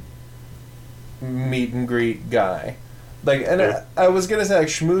 glad-handing, meet-and-greet guy. Like, and Yeah. I was going to say, like,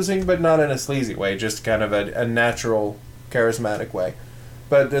 schmoozing, but not in a sleazy way, just kind of a natural, charismatic way.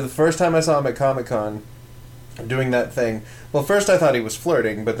 But the first time I saw him at Comic-Con doing that thing, well, first I thought he was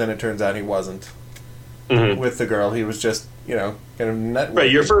flirting, but then it turns out he wasn't. with the girl. He was just, kind of networking.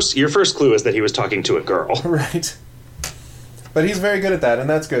 Right, your first clue is that he was talking to a girl. Right. But he's very good at that, and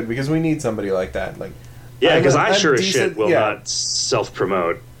that's good, because we need somebody like that. Yeah, because I sure as shit will not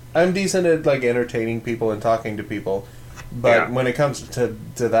self-promote. I'm decent at, entertaining people and talking to people, but when it comes to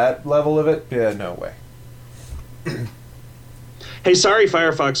that level of it, no way. Hey, sorry,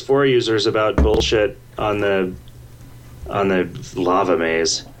 Firefox 4 users, about bullshit on the lava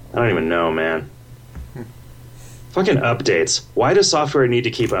maze. I don't even know, man. Fucking updates. Why does software need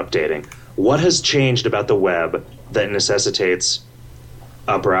to keep updating? What has changed about the web that necessitates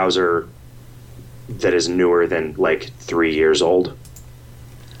a browser that is newer than 3 years old?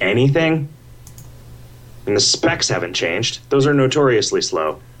 Anything? And the specs haven't changed. Those are notoriously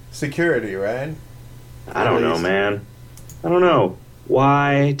slow. Security, right? I don't know, man. I don't know.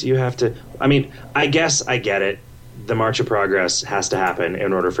 Why do you have to... I mean, I guess I get it. The march of progress has to happen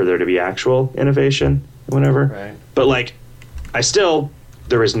in order for there to be actual innovation, whatever. Right. But,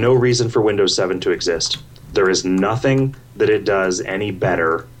 there is no reason for Windows 7 to exist. There is nothing that it does any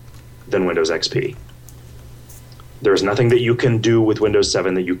better than Windows XP. There is nothing that you can do with Windows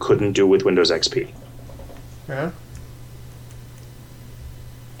 7 that you couldn't do with Windows XP. Yeah.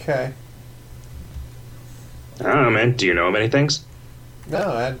 Okay. I don't know, man. Do you know of many things?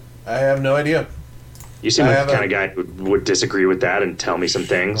 No, I have no idea. You seem like the kind of guy who would disagree with that and tell me some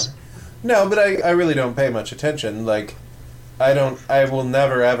things. No, but I really don't pay much attention. I will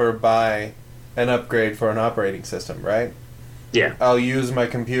never ever buy an upgrade for an operating system, right? Yeah. I'll use my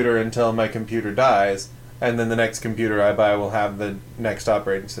computer until my computer dies, and then the next computer I buy will have the next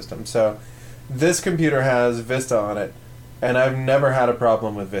operating system. So this computer has Vista on it, and I've never had a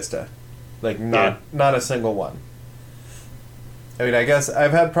problem with Vista. Not a single one. I mean, I guess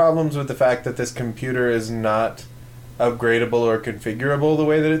I've had problems with the fact that this computer is not upgradable or configurable the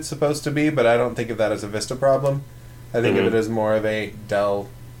way that it's supposed to be, but I don't think of that as a Vista problem. I think of it as more of a Dell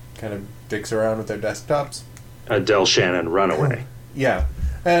kind of dicks around with their desktops. A Dell Shannon runaway. Yeah.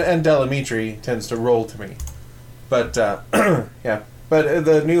 And Delamitri tends to roll to me. But, yeah. But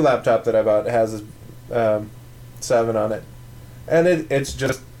the new laptop that I bought has 7 on it. And it's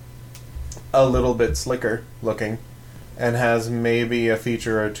just a little bit slicker looking, and has maybe a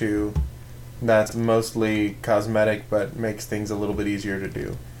feature or two that's mostly cosmetic but makes things a little bit easier to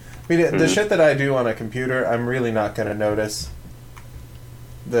do. I mean, the shit that I do on a computer, I'm really not going to notice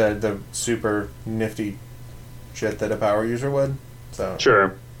the super nifty shit that a power user would. So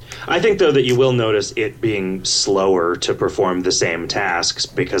Sure. I think, though, that you will notice it being slower to perform the same tasks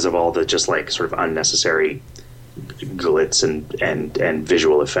because of all the just, sort of unnecessary glitz and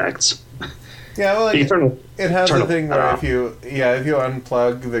visual effects. Yeah, well, it has the thing where if you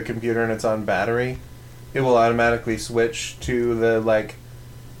unplug the computer and it's on battery, it will automatically switch to the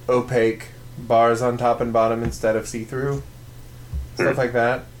opaque bars on top and bottom instead of see-through, stuff like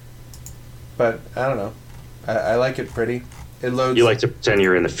that. But I don't know, I like it pretty. It loads. You like to pretend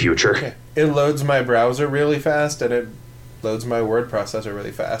you're in the future. Yeah, it loads my browser really fast, and it loads my word processor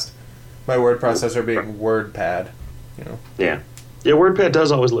really fast. My word processor being WordPad, Yeah, WordPad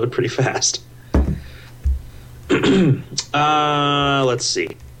does always load pretty fast. Let's see.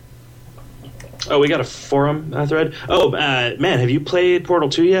 Oh, we got a forum thread. Oh, man, have you played Portal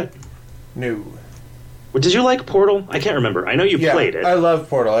 2 yet? No. Well, did you like Portal? I can't remember. I know you played it. I love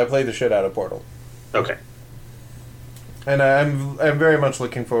Portal. I played the shit out of Portal. Okay. And I'm very much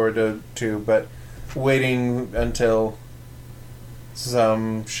looking forward to but waiting until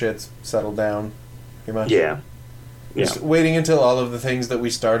some shit's settled down, pretty much. Yeah. Just waiting until all of the things that we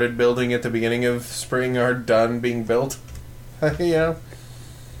started building at the beginning of spring are done being built. So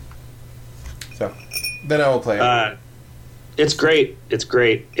then I will play it. It's great. It's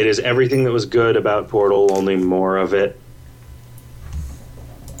great. It is everything that was good about Portal, only more of it.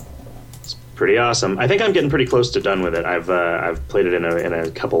 It's pretty awesome. I think I'm getting pretty close to done with it. I've played it in a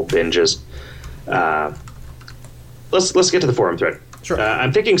couple binges. Let's get to the forum thread. Sure.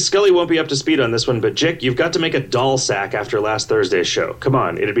 I'm thinking Scully won't be up to speed on this one, but Jick, you've got to make a doll sack after last Thursday's show. Come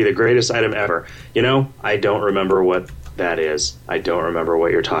on, it'd be the greatest item ever. I don't remember what that is. I don't remember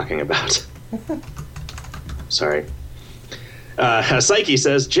what you're talking about. Sorry. Psyche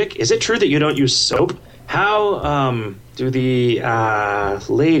says, Jick, is it true that you don't use soap? How do the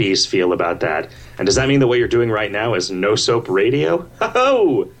ladies feel about that? And does that mean that what you're doing right now is no soap radio?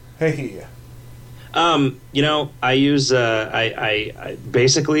 Ho-ho! Hey. I use I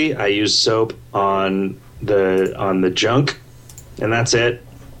basically use soap on the junk, and that's it.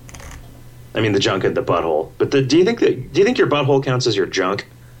 I mean the junk and the butthole. But do you think your butthole counts as your junk?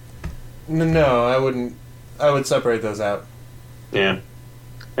 No, I wouldn't. I would separate those out. Yeah.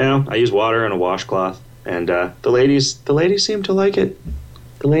 I use water and a washcloth. and the ladies seem to like it.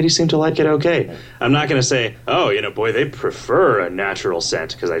 The ladies seem to like it okay. I'm not going to say, oh, boy, they prefer a natural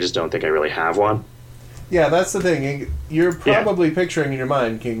scent, because I just don't think I really have one. Yeah, that's the thing. You're probably picturing in your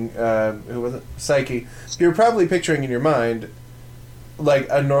mind, King, who was it? Psyche. You're probably picturing in your mind, like,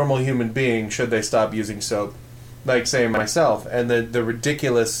 a normal human being should they stop using soap. Like, say, myself. And the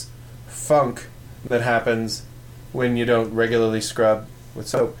ridiculous funk that happens when you don't regularly scrub with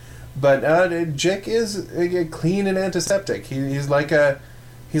soap. But Jick is clean and antiseptic. He's like a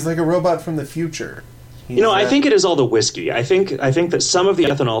robot from the future. I think it is all the whiskey. I think that some of the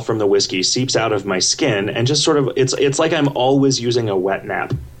ethanol from the whiskey seeps out of my skin and just sort of it's like I'm always using a wet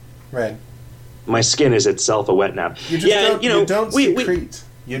nap. Right. My skin is itself a wet nap. You don't secrete.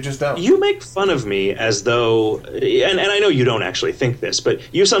 You just don't. You make fun of me as though, and I know you don't actually think this, but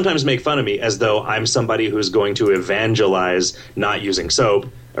you sometimes make fun of me as though I'm somebody who's going to evangelize not using soap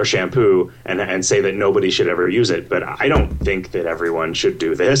or shampoo and say that nobody should ever use it. But I don't think that everyone should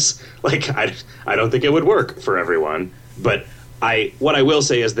do this. Like, I don't think it would work for everyone. But what I will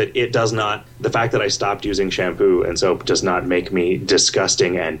say is that it does not, the fact that I stopped using shampoo and soap does not make me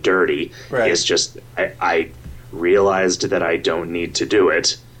disgusting and dirty. Right. It's just, I realized that I don't need to do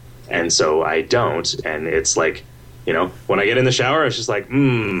it, and so I don't. And it's like, when I get in the shower, it's just like,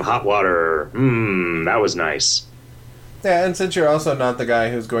 hot water, that was nice. Yeah, and since you're also not the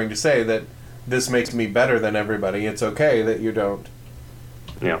guy who's going to say that this makes me better than everybody, it's okay that you don't.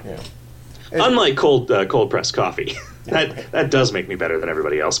 Yeah. Unlike cold pressed coffee, that does make me better than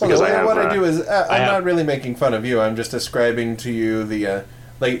everybody else, because I do is I'm not really making fun of you. I'm just ascribing to you the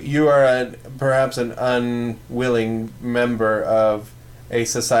you are perhaps an unwilling member of a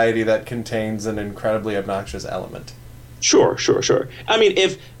society that contains an incredibly obnoxious element. Sure. I mean,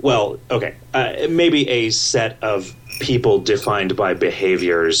 maybe a set of people defined by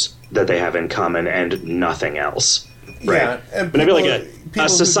behaviors that they have in common and nothing else. Right? Yeah, and but I feel like a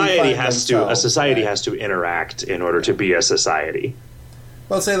society has to interact in order to be a society.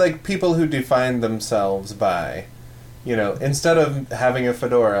 Well, say like people who define themselves by, instead of having a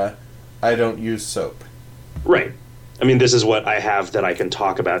fedora, I don't use soap. Right. I mean, this is what I have that I can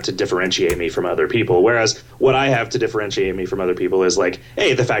talk about to differentiate me from other people. Whereas what I have to differentiate me from other people is like,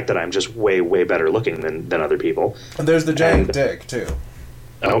 hey, the fact that I'm just way, way better looking than other people. And there's the giant dick, too.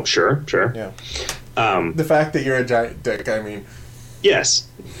 Oh, sure. Yeah. The fact that you're a giant dick, I mean. Yes.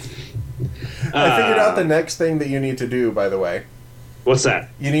 I figured out the next thing that you need to do, by the way. What's that?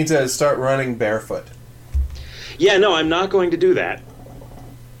 You need to start running barefoot. Yeah, no, I'm not going to do that.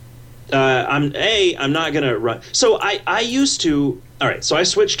 I'm not going to run. So I used to... All right, so I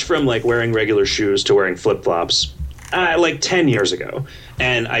switched from, like, wearing regular shoes to wearing flip-flops, like, 10 years ago.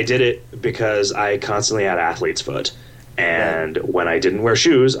 And I did it because I constantly had athlete's foot. And when I didn't wear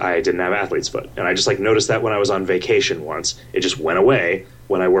shoes, I didn't have athlete's foot. And I just, like, noticed that when I was on vacation once. It just went away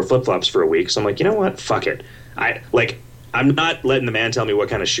when I wore flip-flops for a week. So I'm like, you know what? Fuck it. I'm not letting the man tell me what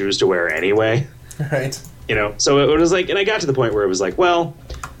kind of shoes to wear anyway. Right. So it was like... And I got to the point where it was like, well...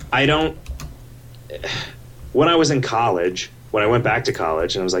 When I was in college, when I went back to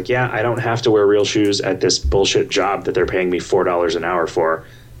college, and I was like, yeah, I don't have to wear real shoes at this bullshit job that they're paying me $4 an hour for.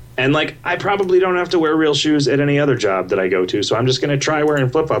 And, like, I probably don't have to wear real shoes at any other job that I go to, so I'm just going to try wearing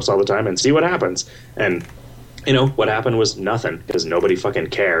flip-flops all the time and see what happens. And, what happened was nothing, because nobody fucking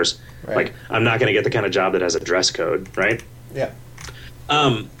cares. Right. Like, I'm not going to get the kind of job that has a dress code, right? Yeah.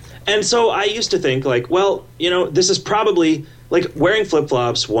 And so I used to think, like, well, this is probably... Like, wearing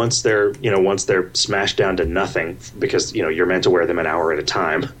flip-flops once they're smashed down to nothing, because, you're meant to wear them an hour at a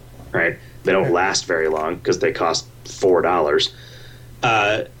time, right? They don't last very long because they cost $4.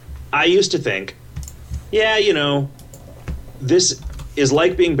 I used to think, yeah, this is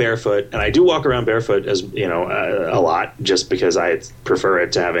like being barefoot, and I do walk around barefoot as, a lot, just because I prefer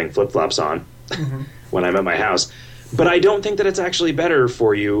it to having flip-flops on when I'm at my house. But I don't think that it's actually better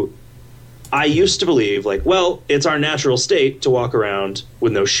for you. I used to believe, like, well, it's our natural state to walk around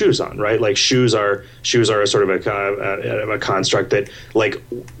with no shoes on, right? Like, shoes are a sort of a construct that, like,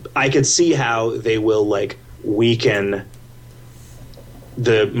 I could see how they will, like, weaken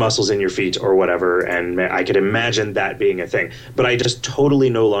the muscles in your feet or whatever, and I could imagine that being a thing. But I just totally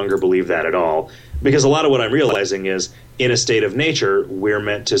no longer believe that at all, because a lot of what I'm realizing is, in a state of nature, we're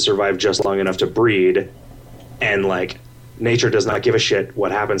meant to survive just long enough to breed, and, like, nature does not give a shit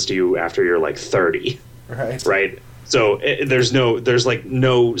what happens to you after you're like 30. Right. So there's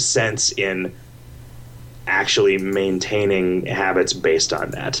no sense in actually maintaining habits based on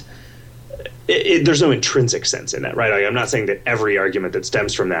that. There's no intrinsic sense in that, right? I'm not saying that every argument that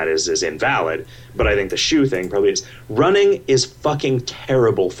stems from that is invalid, but I think the shoe thing probably is. Running is fucking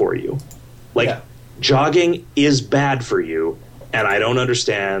terrible for you. Like, jogging is bad for you, and I don't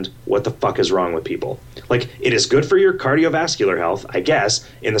understand what the fuck is wrong with people. Like, it is good for your cardiovascular health, I guess,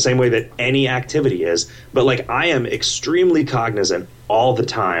 in the same way that any activity is. But, like, I am extremely cognizant all the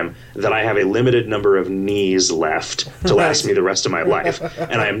time that I have a limited number of knees left to last me the rest of my life.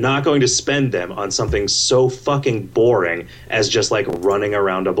 And I am not going to spend them on something so fucking boring as just, like, running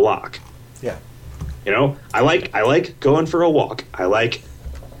around a block. Yeah. You know? I like going for a walk. I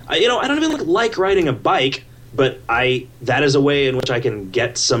don't even like riding a bike, but that is a way in which I can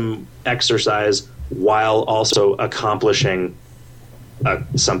get some exercise while also accomplishing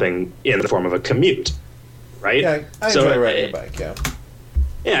something in the form of a commute, right? Yeah, I enjoy riding a bike. Yeah.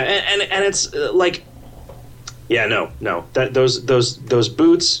 Yeah, and it's like, yeah, no, those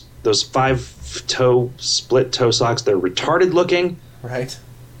boots, those 5-toe split toe socks, they're retarded looking, right?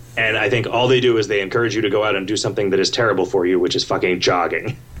 And I think all they do is they encourage you to go out and do something that is terrible for you, which is fucking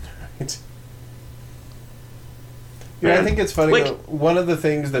jogging. Right. Yeah, I think it's funny. Like, one of the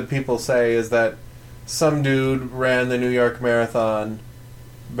things that people say is that some dude ran the New York Marathon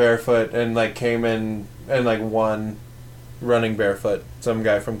barefoot and like came in and like won running barefoot. Some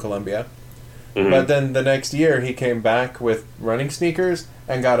guy from Colombia. Mm-hmm. But then the next year he came back with running sneakers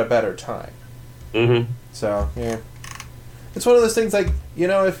and got a better time. Mm-hmm. So yeah, it's one of those things. Like, you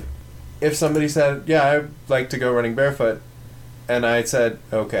know, if somebody said, "Yeah, I'd like to go running barefoot," and I said,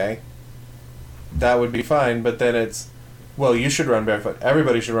 "Okay," that would be fine. But then it's, well, you should run barefoot.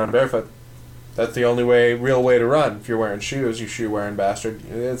 Everybody should run barefoot. That's the only real way to run. If you're wearing shoes, you shoe-wearing bastard.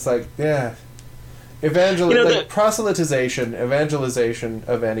 It's like, yeah. Proselytization, evangelization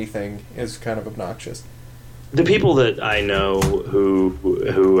of anything is kind of obnoxious. The people that I know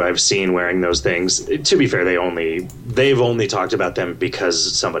who I've seen wearing those things, to be fair, they've only talked about them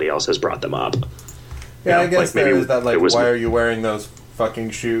because somebody else has brought them up. Yeah, I guess there is that, like, why are you wearing those fucking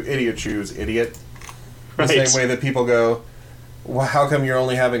idiot shoes, idiot? The same way that people go, well, how come you're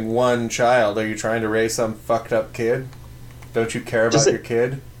only having one child? Are you trying to raise some fucked up kid? Don't you care about your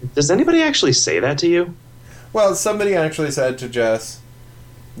kid? Does anybody actually say that to you? Well, somebody actually said to Jess,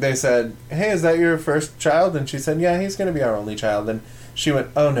 they said, "Hey, is that your first child?" And she said, "Yeah, he's going to be our only child." And she went,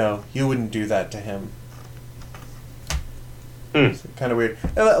 "Oh no, you wouldn't do that to him." It's kind of weird.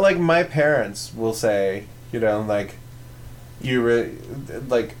 Like, my parents will say, you know, like,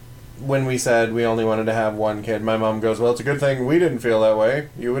 when we said we only wanted to have one kid, my mom goes, "Well, it's a good thing we didn't feel that way.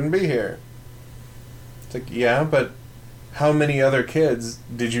 You wouldn't be here." It's like, yeah, but how many other kids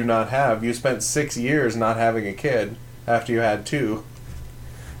did you not have? You spent 6 years not having a kid after you had 2.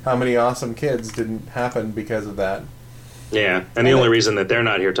 How many awesome kids didn't happen because of that? Yeah, and the only reason that they're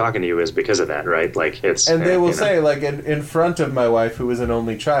not here talking to you is because of that, right? Like, it's... And they will say, like, in front of my wife, who is an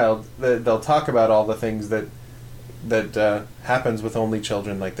only child, they'll talk about all the things that happens with only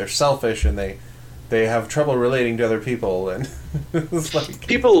children. Like, they're selfish and they have trouble relating to other people, and it's like,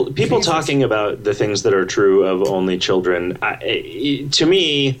 people Jesus. Talking about the things that are true of only children. To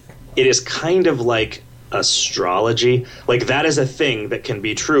me, it is kind of like astrology. Like, that is a thing that can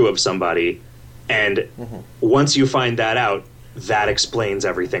be true of somebody, and once you find that out, that explains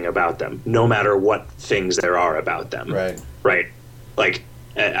everything about them, no matter what things there are about them. Right. Like,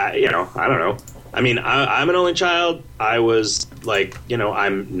 I don't know. I mean, I'm an only child. I was, like, you know,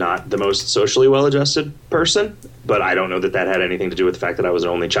 I'm not the most socially well-adjusted person, but I don't know that had anything to do with the fact that I was an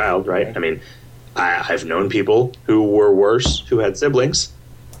only child, right? I mean, I've known people who were worse, who had siblings.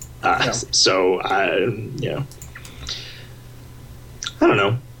 So, you know, I don't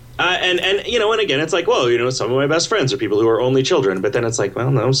know. And you know, and again, it's like, well, you know, some of my best friends are people who are only children, but then it's like, well,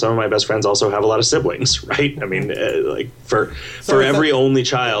 no, some of my best friends also have a lot of siblings, right? I mean, like, for every only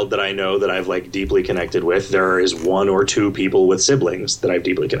child that I know that I've, like, deeply connected with, there is 1 or 2 people with siblings that I've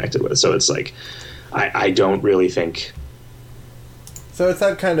deeply connected with. So it's like, I don't really think. So it's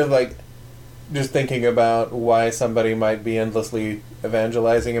that kind of, like, just thinking about why somebody might be endlessly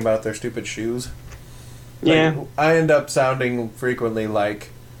evangelizing about their stupid shoes. Like, yeah. I end up sounding frequently like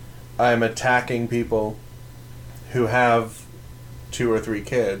I'm attacking people who have 2 or 3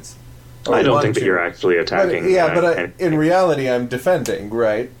 kids. I don't think that you're actually attacking. In reality, I'm defending,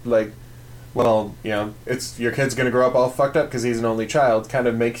 right? Like, well, you know, it's your kid's going to grow up all fucked up because he's an only child. Kind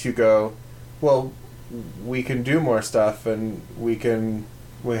of makes you go, well, we can do more stuff, and we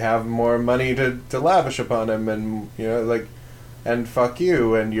have more money to lavish upon him, and, you know, like, and fuck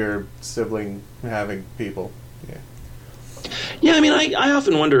you and your sibling having people. Yeah, I mean, I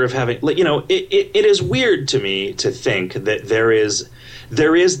often wonder if having, like, you know, it is weird to me to think that there is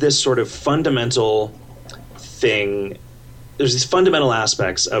this sort of fundamental thing. There's these fundamental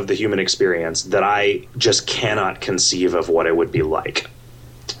aspects of the human experience that I just cannot conceive of what it would be like,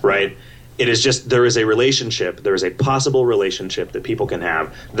 right? It is just, there is a relationship, there is a possible relationship that people can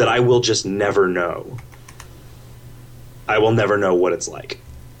have that I will just never know. I will never know what it's like.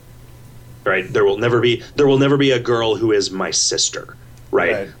 Right? There will never be a girl who is my sister.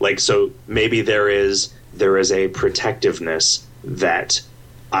 Right? Like, so maybe there is a protectiveness that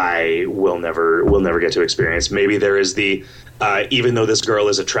I will never get to experience. Maybe there is the even though this girl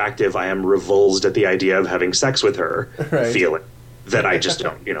is attractive, I am revulsed at the idea of having sex with her feeling that I just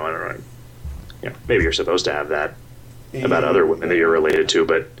don't, I don't know. Maybe you're supposed to have that about other women that you're related to,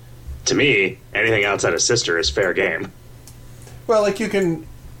 but to me, anything outside of sister is fair game. Well, like you can,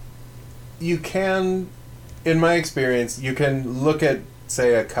 in my experience, you can look at,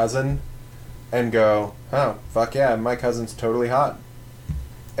 say, a cousin and go, oh, fuck yeah, my cousin's totally hot.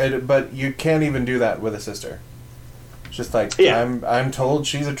 But you can't even do that with a sister. It's just like, I'm told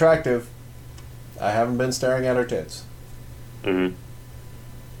she's attractive. I haven't been staring at her tits. Mm-hmm.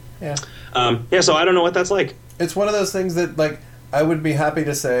 Yeah. So I don't know what that's like. It's one of those things that, like, I would be happy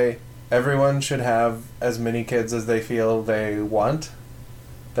to say everyone should have as many kids as they feel they want,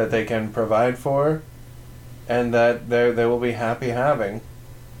 that they can provide for, and that they will be happy having.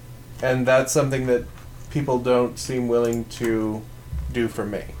 And that's something that people don't seem willing to do for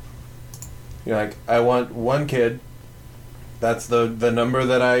me. Like, I want one kid. That's the number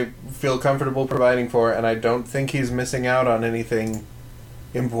that I feel comfortable providing for, and I don't think he's missing out on anything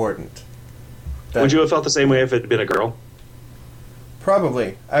important. Would you have felt the same way if it had been a girl?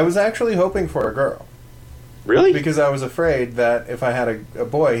 Probably. I was actually hoping for a girl. Really? Because I was afraid that if I had a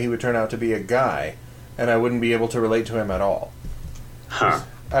boy, he would turn out to be a guy, and I wouldn't be able to relate to him at all. Huh.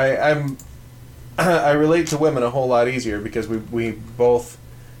 I relate to women a whole lot easier because we both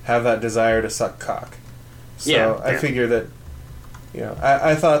have that desire to suck cock. So I figure that,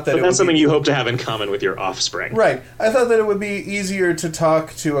 I thought that... But that's something you hope to have in common with your offspring. Right. I thought that it would be easier to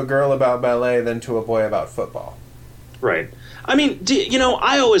talk to a girl about ballet than to a boy about football. Right. I mean,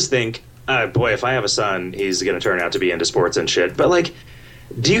 I always think, boy, if I have a son, he's going to turn out to be into sports and shit. But, like,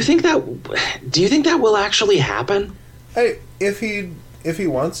 do you think that will actually happen? Hey, if he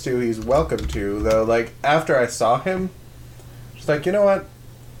wants to, he's welcome to, though. Like, after I saw him, just like, you know what?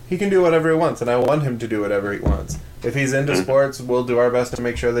 He can do whatever he wants, and I want him to do whatever he wants. If he's into sports, we'll do our best to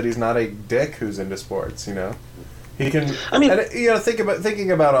make sure that he's not a dick who's into sports, He can... I mean... And,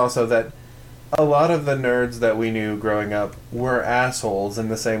 thinking about also that a lot of the nerds that we knew growing up were assholes in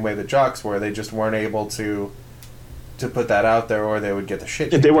the same way that jocks were. They just weren't able to put that out there, or they would get the shit.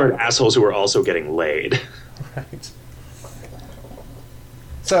 They weren't assholes who were also getting laid. Right.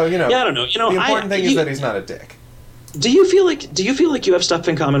 So, Yeah, I don't know. The important thing is that he's not a dick. Do you feel like you have stuff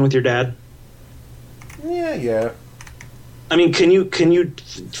in common with your dad? Yeah. I mean, can you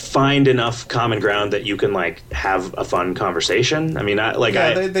find enough common ground that you can, like, have a fun conversation? I mean,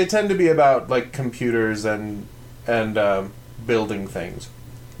 they tend to be about, like, computers and building things.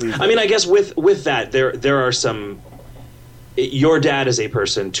 I mean, I guess with that, there are some... Your dad is a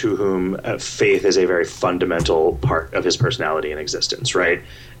person to whom faith is a very fundamental part of his personality and existence, right?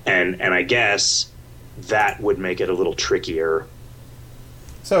 And I guess that would make it a little trickier.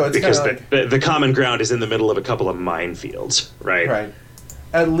 So it's because like, the common ground is in the middle of a couple of minefields, right? Right.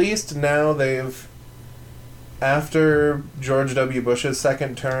 At least now after George W. Bush's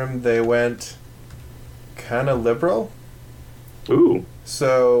second term, they went kind of liberal. Ooh.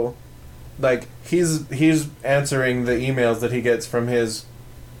 So, like, he's answering the emails that he gets from his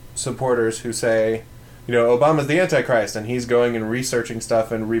supporters who say, Obama's the Antichrist, and he's going and researching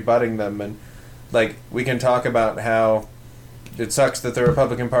stuff and rebutting them, and, like, we can talk about how it sucks that the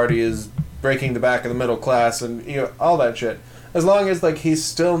Republican Party is breaking the back of the middle class and, all that shit. As long as, like, he's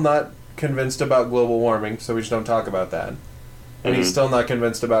still not convinced about global warming, so we just don't talk about that. And he's still not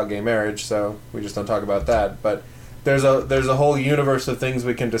convinced about gay marriage, so we just don't talk about that. But there's a whole universe of things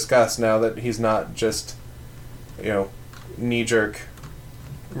we can discuss now that he's not just, knee-jerk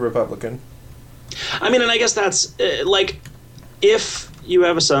Republican. I mean, and I guess that's, like, if you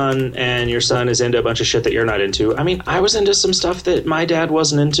have a son and your son is into a bunch of shit that you're not into. I mean, I was into some stuff that my dad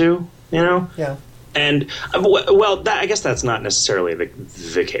wasn't into, Yeah. And, I guess that's not necessarily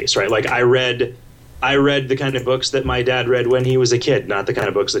the case, right? Like, I read the kind of books that my dad read when he was a kid, not the kind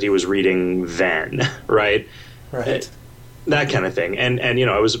of books that he was reading then, right? Right. That kind of thing. And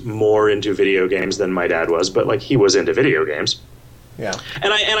I was more into video games than my dad was, but, like, he was into video games. Yeah.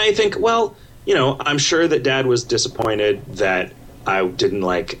 And I think, I'm sure that Dad was disappointed that I didn't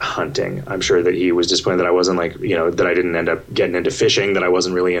like hunting. I'm sure that he was disappointed that I wasn't that I didn't end up getting into fishing, that I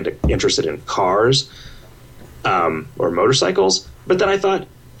wasn't really interested in cars or motorcycles. But then I thought,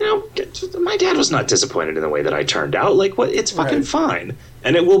 my dad was not disappointed in the way that I turned out. Like, what? It's fucking fine,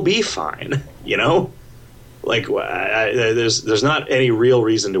 and it will be fine. You know, like there's not any real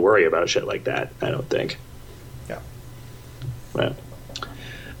reason to worry about shit like that. I don't think. Yeah. Well.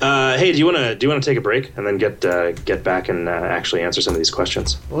 Hey, do you want to take a break and then get back and actually answer some of these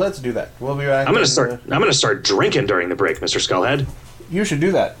questions? Well, let's do that. We'll be back. I'm gonna start drinking during the break, Mr. Skullhead. You should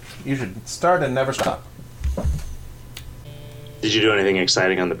do that. You should start and never stop. Did you do anything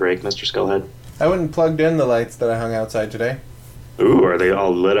exciting on the break, Mr. Skullhead? I went and plugged in the lights that I hung outside today. Ooh, are they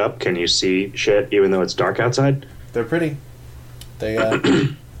all lit up? Can you see shit even though it's dark outside? They're pretty. They are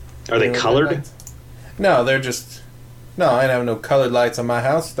they colored? No, they're just. No, I have no colored lights on my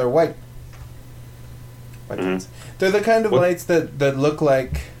house. They're white. Lights. They're the kind of lights that look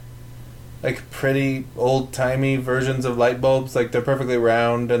like pretty old-timey versions of light bulbs. Like, they're perfectly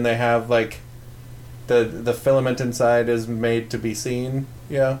round, and they have, like, the filament inside is made to be seen.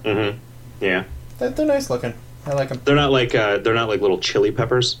 Yeah. Mm-hmm. Yeah. They're nice looking. I like them. They're not like little chili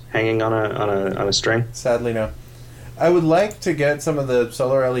peppers hanging on a string. Sadly, no. I would like to get some of the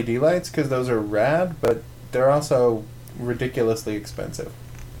solar LED lights because those are rad, but they're also ridiculously expensive.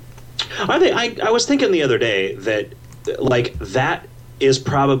 Are they? I was thinking the other day that like that is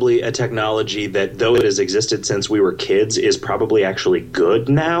probably a technology that, though it has existed since we were kids, is probably actually good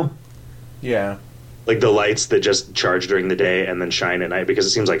now. Yeah. Like the lights that just charge during the day and then shine at night, because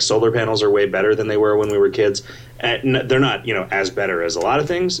it seems like solar panels are way better than they were when we were kids. And they're not, as better as a lot of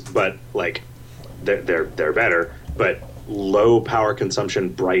things, but like they're better. But low power consumption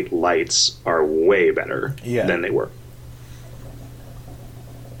bright lights are way better than they were.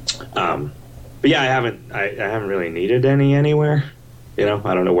 But yeah, I haven't really needed any anywhere. I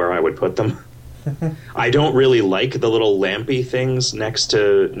don't know where I would put them. I don't really like the little lampy things next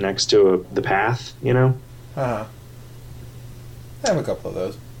to the path, I have a couple of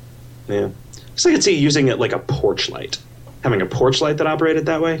those. Yeah. Because I could see using it like a porch light. Having a porch light that operated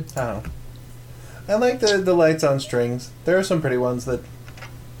that way. Oh. I like the lights on strings. There are some pretty ones that,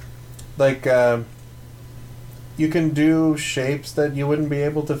 like, you can do shapes that you wouldn't be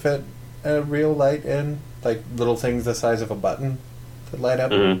able to fit a real light in. Like little things the size of a button that light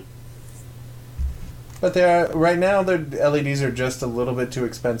up. Mm-hmm. But right now, their LEDs are just a little bit too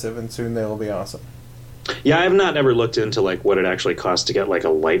expensive, and soon they will be awesome. Yeah, I have not ever looked into like what it actually costs to get like a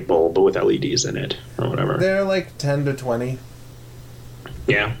light bulb with LEDs in it or whatever. They're like 10 to 20.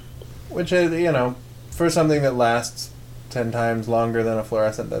 Yeah. Which is, for something that lasts 10 times longer than a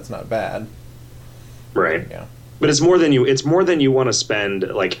fluorescent, that's not bad. Right. Yeah. But it's more than you want to spend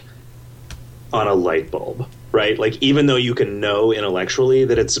like on a light bulb, right? Like even though you can know intellectually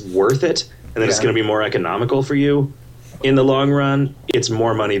that it's worth it and that it's going to be more economical for you, in the long run, it's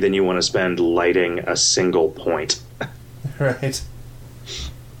more money than you want to spend lighting a single point. Right.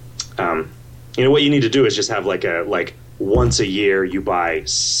 What you need to do is just have like once a year you buy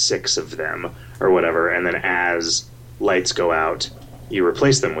 6 of them or whatever, and then as lights go out, you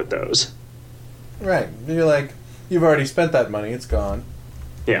replace them with those. Right. You're like, you've already spent that money. It's gone.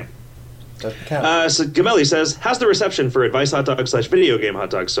 Yeah. Doesn't count. So Gamelli says, how's the reception for Advice Hot Dog / Video Game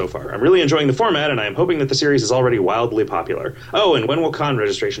Hot Dogs so far? I'm really enjoying the format, and I am hoping that the series is already wildly popular. Oh, and when will con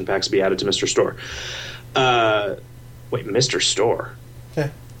registration packs be added to Mr. Store? Wait, Mr. Store?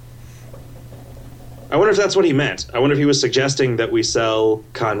 Okay. I wonder if that's what he meant. I wonder if he was suggesting that we sell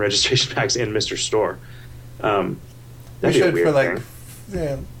con registration packs in Mr. Store. We should, for like,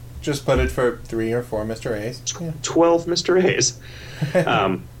 just put it for 3 or 4 Mr. A's. 12 Mr. A's.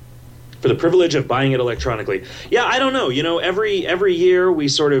 For the privilege of buying it electronically. Yeah, I don't know. Every year we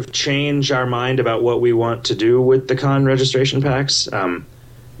sort of change our mind about what we want to do with the con registration packs. I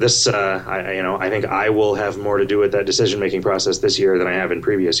think I will have more to do with that decision-making process this year than I have in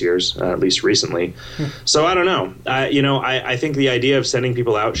previous years, at least recently. So I don't know. I think the idea of sending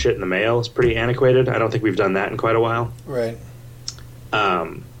people out shit in the mail is pretty antiquated. I don't think we've done that in quite a while. Right.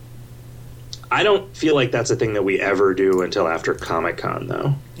 I don't feel like that's a thing that we ever do until after Comic-Con,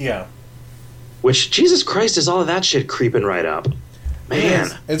 though. Yeah. Which, Jesus Christ, is all of that shit creeping right up. Man.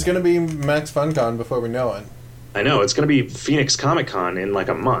 It's going to be Max FunCon before we know it. I know. It's going to be Phoenix Comic-Con in like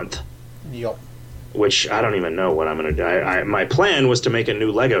a month. Yup. Which I don't even know what I'm going to do. My plan was to make a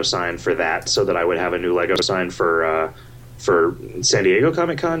new Lego sign for that so that I would have a new Lego sign for San Diego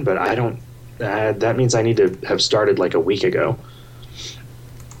Comic-Con, but I don't... that means I need to have started like a week ago.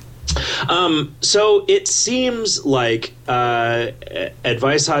 So it seems like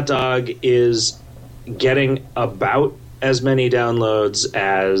Advice Hot Dog is getting about as many downloads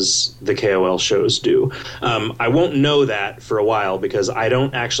as the KoL shows do. I won't know that for a while because I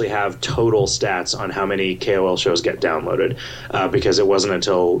don't actually have total stats on how many KoL shows get downloaded, because it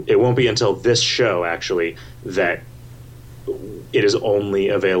won't be until this show actually that it is only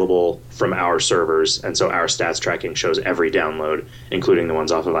available from our servers, and so our stats tracking shows every download, including the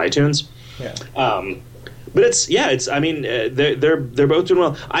ones off of iTunes. Yeah. But they're both doing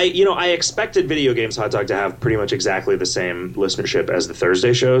well. I expected Video Games Hot Dog to have pretty much exactly the same listenership as the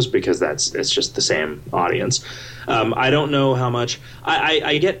Thursday shows because it's just the same audience. I don't know how much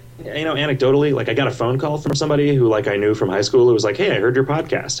I get, anecdotally, like I got a phone call from somebody who I knew from high school who was like, "Hey, I heard your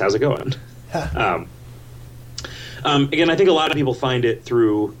podcast. How's it going?" Again, I think a lot of people find it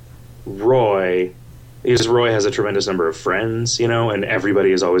through Roy, because Roy has a tremendous number of friends, and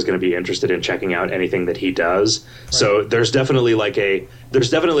everybody is always going to be interested in checking out anything that he does. Right. So there's definitely like a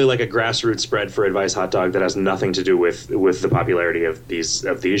grassroots spread for Advice Hot Dog that has nothing to do with the popularity of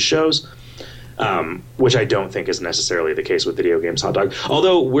these shows, which I don't think is necessarily the case with Video Games Hot Dog.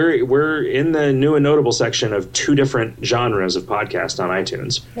 Although we're in the new and notable section of 2 different genres of podcast on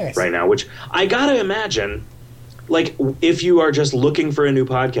iTunes right now, which I gotta imagine. Like, if you are just looking for a new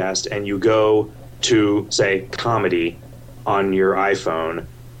podcast and you go to, say, comedy on your iPhone,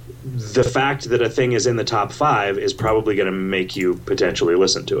 the fact that a thing is in the top 5 is probably going to make you potentially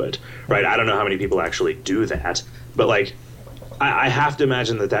listen to it, right? I don't know how many people actually do that, but, I have to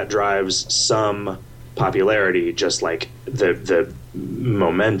imagine that drives some popularity, just like the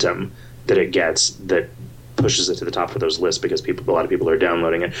momentum that it gets that pushes it to the top of those lists because a lot of people are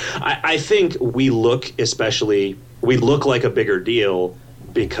downloading it. I think we look like a bigger deal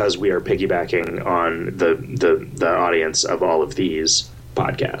because we are piggybacking on the audience of all of these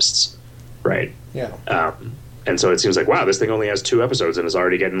podcasts, right? Yeah. And so it seems like, wow, this thing only has 2 episodes and is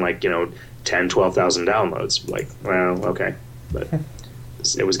already getting 10, 12,000 downloads. Like, well, okay, but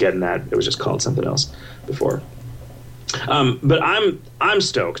it was getting that. It was just called something else before. But I'm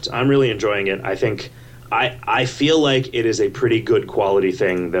stoked. I'm really enjoying it. I think. I feel like it is a pretty good quality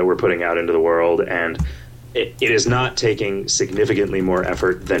thing that we're putting out into the world, and it is not taking significantly more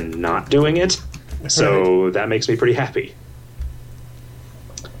effort than not doing it. So that makes me pretty happy.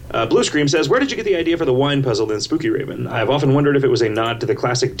 Blue Scream says, "Where did you get the idea for the wine puzzle in Spooky Raven? I've often wondered if it was a nod to the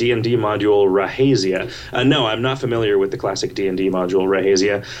classic D&D module Rahasia." No, I'm not familiar with the classic D&D module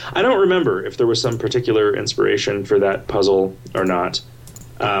Rahasia. I don't remember if there was some particular inspiration for that puzzle or not.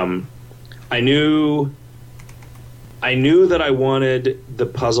 I knew that I wanted the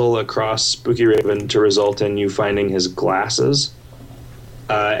puzzle across Spooky Raven to result in you finding his glasses,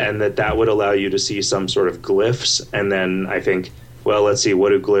 and that would allow you to see some sort of glyphs. And then I think, well, let's see, what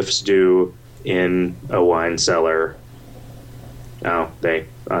do glyphs do in a wine cellar? Oh, they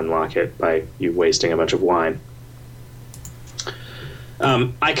unlock it by you wasting a bunch of wine.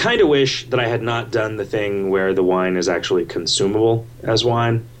 I kind of wish that I had not done the thing where the wine is actually consumable as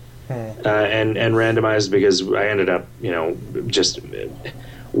wine. And randomized, because I ended up, just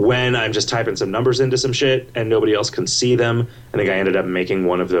when I'm just typing some numbers into some shit and nobody else can see them, I think I ended up making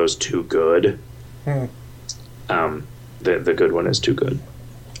one of those too good. The good one is too good,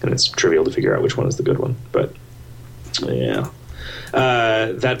 and it's trivial to figure out which one is the good one. But yeah.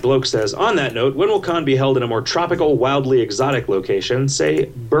 That bloke says, on that note, when will Con be held in a more tropical, wildly exotic location, say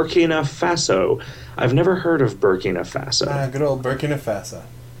Burkina Faso? I've never heard of Burkina Faso. Good old Burkina Faso.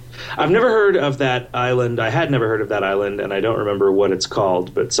 I've never heard of that island. I had never heard of that island, and I don't remember what it's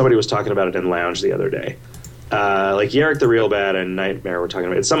called, but somebody was talking about it in Lounge the other day. Yarrick the Real Bad and Nightmare were talking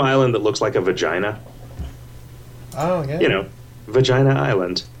about it. It's some island that looks like a vagina. Oh, yeah. Vagina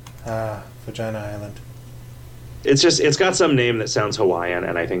Island. Vagina Island. It's got some name that sounds Hawaiian,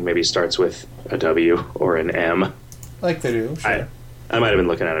 and I think maybe starts with a W or an M. Like they do, sure. I might have been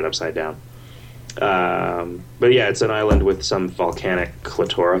looking at it upside down. But yeah, it's an island with some volcanic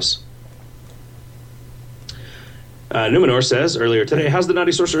clitoris. Numenor says earlier today, "How's the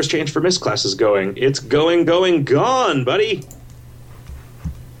Naughty Sorceress Change for Miss classes going?" It's going, gone, buddy.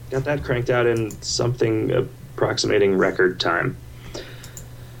 Got that cranked out in something approximating record time.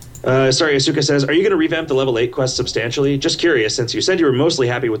 Asuka says, "Are you going to revamp the level 8 quest substantially? Just curious, since you said you were mostly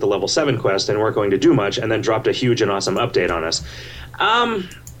happy with the level 7 quest and weren't going to do much, and then dropped a huge and awesome update on us."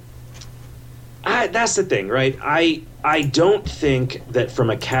 That's the thing, right? I don't think that from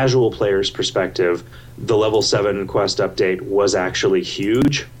a casual player's perspective, the level 7 quest update was actually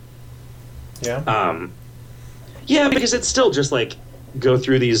huge. Yeah? Yeah, because it's still just go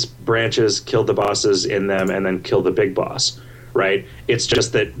through these branches, kill the bosses in them, and then kill the big boss, right? It's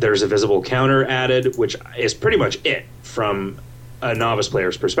just that there's a visible counter added, which is pretty much it from a novice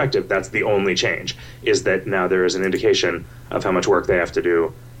player's perspective, that's the only change, is that now there is an indication of how much work they have to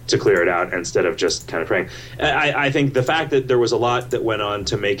do to clear it out instead of just kind of praying. I think the fact that there was a lot that went on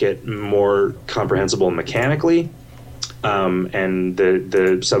to make it more comprehensible mechanically, and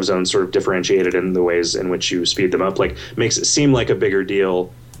the subzones sort of differentiated in the ways in which you speed them up, like, makes it seem like a bigger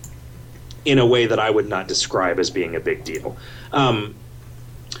deal in a way that I would not describe as being a big deal.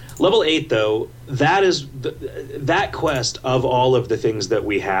 Level 8, though, that quest, of all of the things that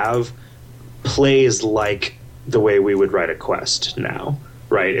we have, plays like the way we would write a quest now,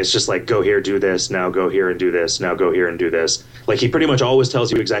 right? It's just like, go here, do this, now go here and do this, now go here and do this. Like, he pretty much always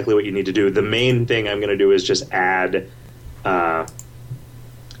tells you exactly what you need to do. The main thing I'm going to do is just add that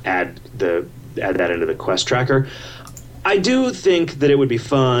into the quest tracker. I do think that it would be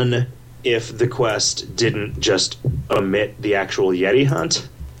fun if the quest didn't just omit the actual Yeti hunt.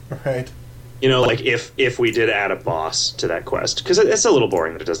 Right. You know, like if we did add a boss to that quest, because it's a little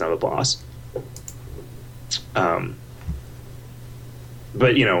boring that it doesn't have a boss.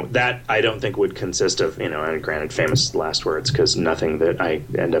 But, you know, that I don't think would consist of, you know, and granted, famous last words, because nothing that I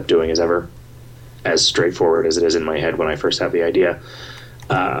end up doing is ever as straightforward as it is in my head when I first have the idea.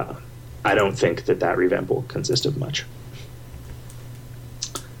 I don't think that revamp will consist of much.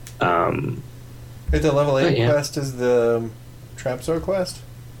 The level 8 quest is the Trapzor quest?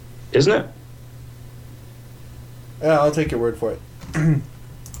 Isn't it? Yeah, I'll take your word for it.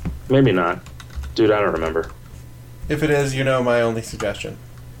 Maybe not. Dude, I don't remember. If it is, you know my only suggestion.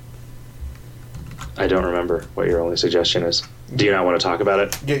 I don't remember what your only suggestion is. Do you not want to talk about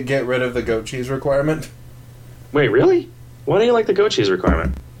it? Get rid of the goat cheese requirement. Wait, really? Why don't you like the goat cheese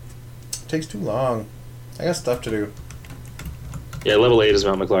requirement? It takes too long. I got stuff to do. Yeah, level 8 is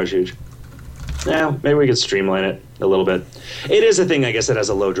Mount McLarge huge. Yeah, maybe we could streamline it a little bit. It is a thing, I guess, that has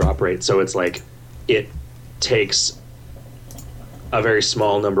a low drop rate, so it's like it takes a very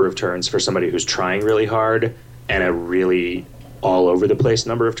small number of turns for somebody who's trying really hard and a really all-over-the-place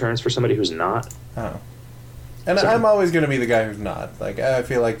number of turns for somebody who's not. Oh. And so, I'm always going to be the guy who's not. Like, I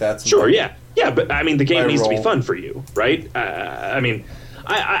feel like that's... Sure, yeah. Yeah, but, I mean, the game needs to be fun for you, right? I mean...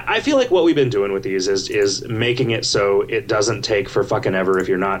 I feel like what we've been doing with these is making it so it doesn't take for fucking ever if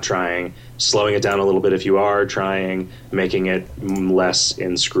you're not trying, slowing it down a little bit if you are trying, making it less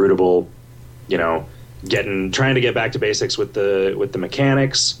inscrutable, you know, trying to get back to basics with the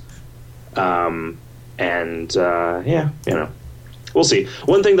mechanics, yeah, you know, we'll see.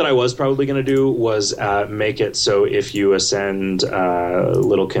 One thing that I was probably going to do was make it so if you ascend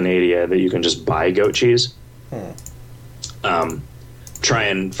Little Canadia that you can just buy goat cheese. Try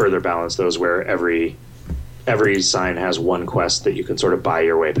and further balance those where every sign has one quest that you can sort of buy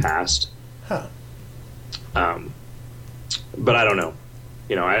your way past. Huh. But I don't know.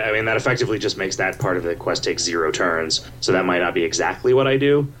 You know, I mean, that effectively just makes that part of the quest take 0 turns, so that might not be exactly what I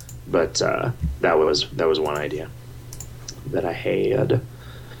do, but that was one idea that I had.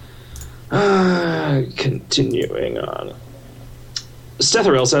 Continuing on.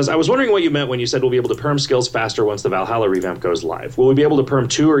 Stethorel says, I was wondering what you meant when you said we'll be able to perm skills faster once the Valhalla revamp goes live. Will we be able to perm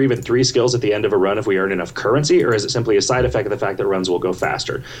 2 or even 3 skills at the end of a run if we earn enough currency, or is it simply a side effect of the fact that runs will go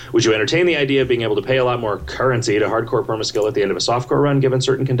faster? Would you entertain the idea of being able to pay a lot more currency to hardcore perm a skill at the end of a softcore run given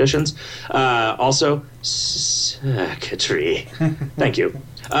certain conditions? Also, Katri. Thank you.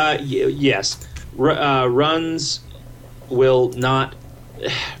 Yes. Runs will not...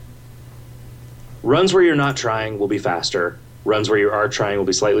 Runs where you're not trying will be faster. Runs where you are trying will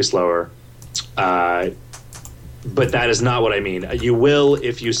be slightly slower, but that is not what I mean. You will,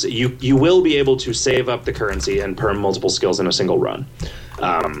 if you will be able to save up the currency and perm multiple skills in a single run,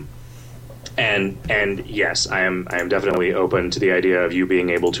 and yes, I am definitely open to the idea of you being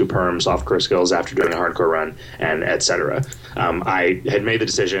able to perm softcore skills after doing a hardcore run and etc. I had made the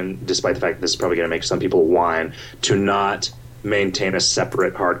decision, despite the fact that this is probably going to make some people whine, to not maintain a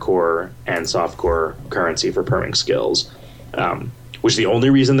separate hardcore and softcore currency for perming skills. Which the only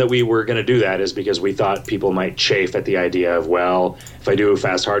reason that we were going to do that is because we thought people might chafe at the idea of, well, if I do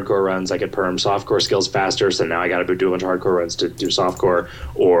fast hardcore runs, I get perm softcore skills faster, so now I got to do a bunch of hardcore runs to do softcore,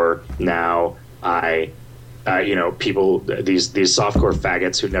 or now people, these softcore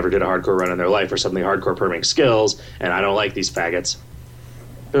faggots who never did a hardcore run in their life are suddenly hardcore perming skills, and I don't like these faggots.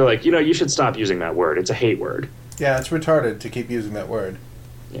 They're like, you should stop using that word. It's a hate word. Yeah, it's retarded to keep using that word.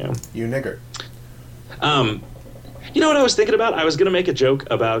 Yeah. You nigger. You know what I was thinking about? I was going to make a joke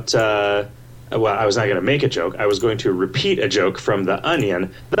about... I was not going to make a joke. I was going to repeat a joke from The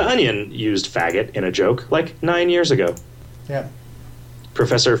Onion. The Onion used faggot in a joke like 9 years ago. Yeah.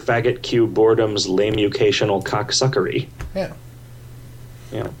 Professor Faggot Q. Boredom's lamemucational cocksuckery. Yeah.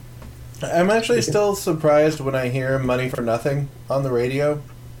 Yeah. I'm actually still surprised when I hear Money for Nothing on the radio,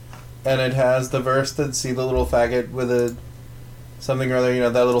 and it has the verse that see the little faggot with a something or other,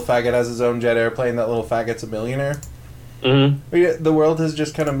 that little faggot has his own jet airplane, that little faggot's a millionaire. Mm-hmm. But yeah, the world has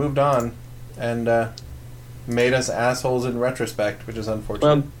just kind of moved on and made us assholes in retrospect, which is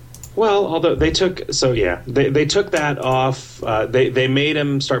unfortunate. Well, although they took they took that off. They made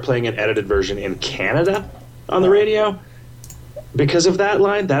him start playing an edited version in Canada on the radio because of that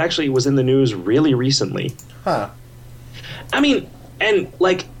line. That actually was in the news really recently. Huh. I mean, and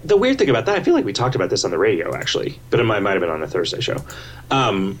like the weird thing about that, I feel like we talked about this on the radio actually, but it might have been on a Thursday show.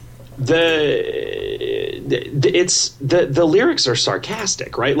 The lyrics are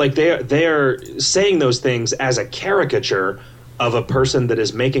sarcastic, right? Like they are saying those things as a caricature of a person that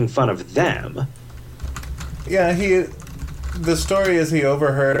is making fun of them. Yeah, the story is he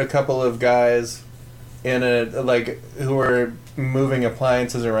overheard a couple of guys in who were moving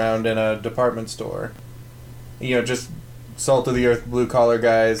appliances around in a department store. Just salt of the earth blue collar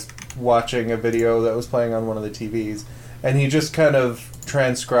guys watching a video that was playing on one of the TVs, and he just kind of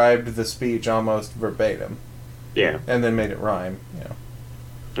transcribed the speech almost verbatim. Yeah. And then made it rhyme,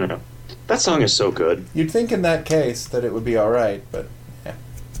 Yeah. That song is so good. You'd think in that case that it would be alright, but yeah.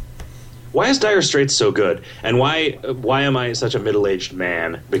 Why is Dire Straits so good? And why am I such a middle-aged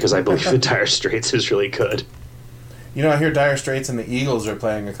man? Because I believe that Dire Straits is really good. I hear Dire Straits and the Eagles are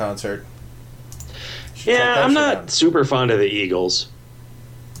playing a concert. Yeah, I'm not super fond of the Eagles.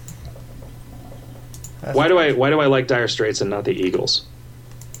 Why do I like Dire Straits and not the Eagles?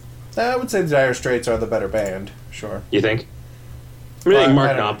 I would say the Dire Straits are the better band, sure. You think? I think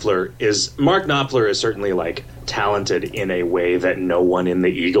Mark Knopfler is certainly like talented in a way that no one in the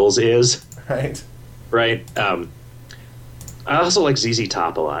Eagles is. Right. Right. I also like ZZ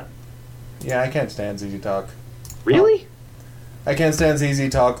Top a lot. Yeah, I can't stand ZZ Top. Really? I can't stand ZZ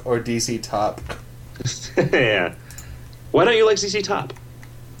Top or DC Top. Yeah. Why don't you like ZZ Top?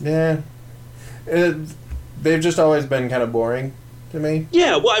 Yeah. They've just always been kind of boring to me.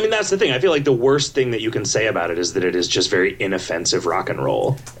 Yeah, well, I mean, that's the thing. I feel like the worst thing that you can say about it is that it is just very inoffensive rock and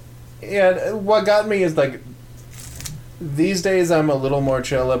roll. Yeah, what got me is, these days I'm a little more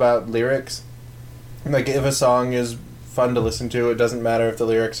chill about lyrics. Like, if a song is fun to listen to, it doesn't matter if the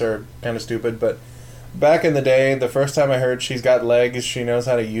lyrics are kind of stupid, but back in the day, the first time I heard She's Got Legs, She Knows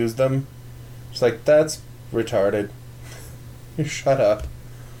How to Use Them, it's like, that's retarded. Shut up.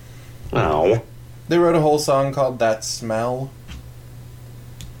 Oh. They wrote a whole song called That Smell.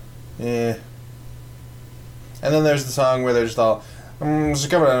 Yeah. And then there's the song where they're just all... That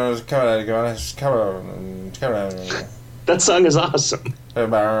song is awesome. That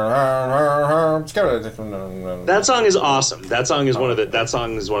song is awesome. That song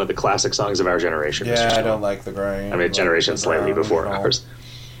is one of the classic songs of our generation. Yeah, I don't like the grain. I mean, generation slightly before ours.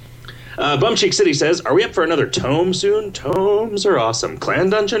 Bumcheek City says, "Are we up for another tome soon? Tomes are awesome. Clan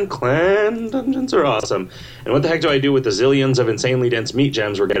dungeons are awesome. And what the heck do I do with the zillions of insanely dense meat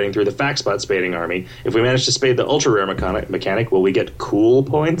gems we're getting through the fact spot spading army? If we manage to spade the ultra rare mechanic, will we get cool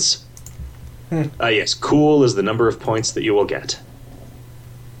points?" Yes, cool is the number of points that you will get.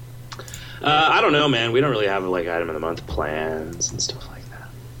 I don't know, man. We don't really have item of the month plans and stuff like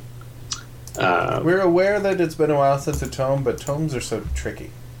that. We're aware that it's been a while since a tome, but tomes are so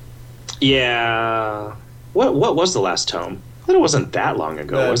tricky. Yeah. What was the last tome? I thought it wasn't that long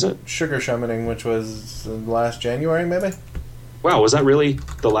ago, was it? Sugar Shummoning, which was last January, maybe? Wow, was that really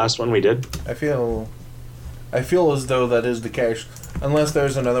the last one we did? I feel as though that is the case. Unless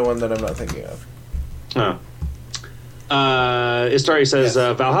there's another one that I'm not thinking of. Oh. Istari says,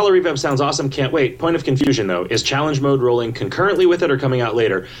 yes. Valhalla Revamp sounds awesome, can't wait. Point of confusion, though. Is challenge mode rolling concurrently with it or coming out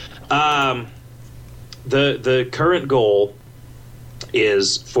later? The current goal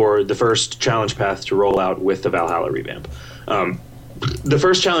is for the first challenge path to roll out with the Valhalla Revamp. The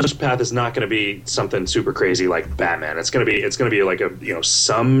first challenge path is not going to be something super crazy like Batman. It's going to be like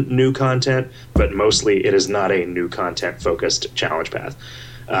some new content, but mostly it is not a new content focused challenge path.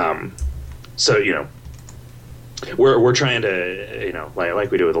 So we're trying to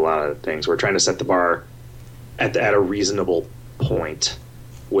like we do with a lot of things. We're trying to set the bar at a reasonable point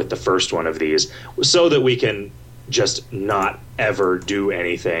with the first one of these, so that we can just not ever do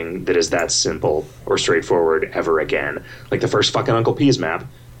anything that is that simple or straightforward ever again. Like the first fucking Uncle P's map,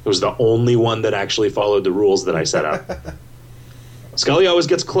 it was the only one that actually followed the rules that I set up. Scully always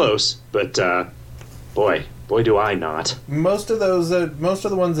gets close, but boy do I not. Most of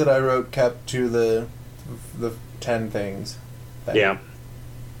the ones that I wrote kept to the 10 things. Yeah.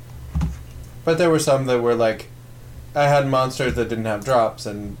 But there were some that were like, I had monsters that didn't have drops,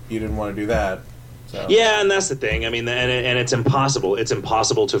 and you didn't want to do that. So. Yeah, and that's the thing. I mean, and it's impossible. It's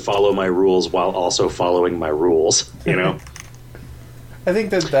impossible to follow my rules while also following my rules, you know? I think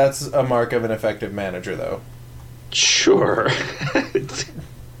that's a mark of an effective manager, though. Sure.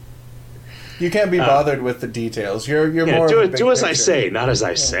 You can't be bothered with the details. You're more do as I say, not as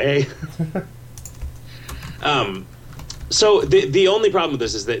I say. So the only problem with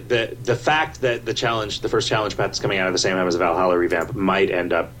this is that the fact that the first challenge path is coming out at the same time as the Valhalla revamp might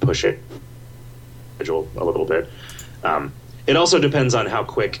end up pushing schedule a little bit. It also depends on how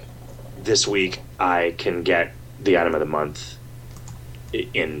quick this week I can get the item of the month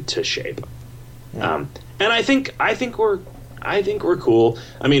into shape. And I think we're cool.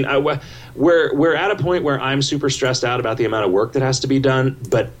 I mean, we're at a point where I'm super stressed out about the amount of work that has to be done,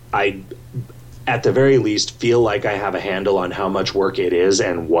 but I, at the very least, feel like I have a handle on how much work it is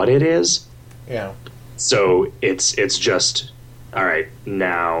and what it is. Yeah. So it's just, all right,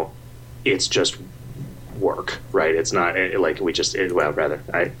 now it's just work, right? It's not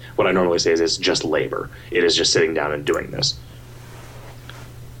what I normally say is it's just labor. It is just sitting down and doing this.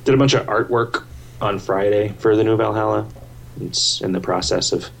 Did a bunch of artwork on Friday for the new Valhalla. It's in the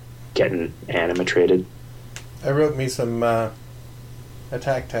process of getting animated. I wrote me some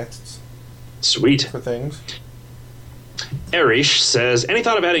attack texts. Sweet. For things. Arish says, any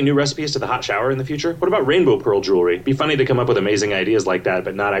thought of adding new recipes to the hot shower in the future? What about rainbow pearl jewelry? Be funny to come up with amazing ideas like that,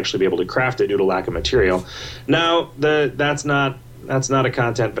 but not actually be able to craft it due to lack of material. No, that's not a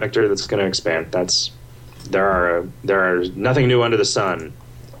content vector that's going to expand. There are nothing new under the sun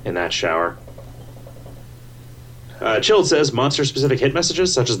in that shower. Chilled says, monster-specific hit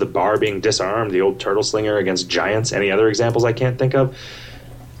messages, such as the bar being disarmed, the old turtle slinger against giants, any other examples I can't think of?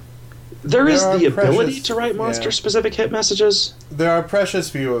 There is the ability to write monster-specific hit messages. There are precious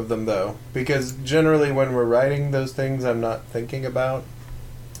few of them, though, because generally when we're writing those things, I'm not thinking about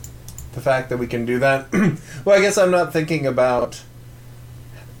the fact that we can do that. Well, I guess I'm not thinking about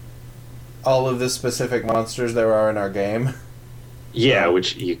all of the specific monsters there are in our game. Yeah,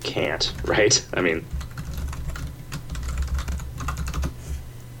 which you can't, right? I mean...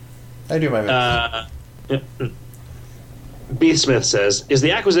 I do my best. B. Smith says, is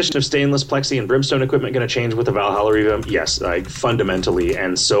the acquisition of stainless, plexi, and brimstone equipment going to change with the Valhalla revamp? Yes, fundamentally,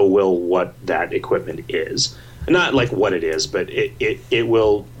 and so will what that equipment is. Not like what it is, but it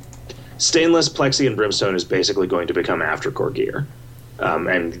will... Stainless, plexi, and brimstone is basically going to become aftercore gear.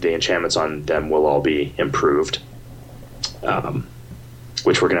 And the enchantments on them will all be improved.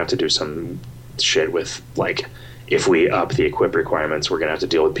 Which we're going to have to do some shit with, like... If we up the equip requirements, we're going to have to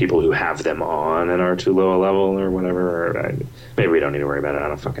deal with people who have them on and are too low a level or whatever. Or maybe we don't need to worry about it. I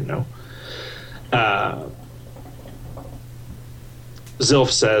don't fucking know. Zilf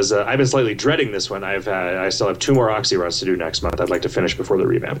says, I've been slightly dreading this one. I still have 2 more Oxy runs to do next month. I'd like to finish before the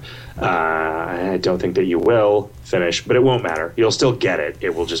revamp. I don't think that you will finish, but it won't matter. You'll still get it.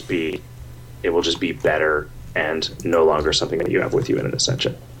 It will just be better and no longer something that you have with you in an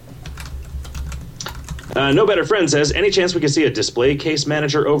Ascension. No Better Friend says, any chance we could see a display case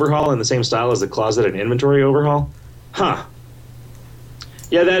manager overhaul in the same style as the closet and inventory overhaul? Huh.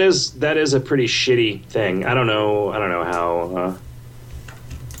 Yeah, that is a pretty shitty thing. I don't know how...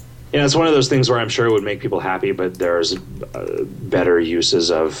 it's one of those things where I'm sure it would make people happy, but there's better uses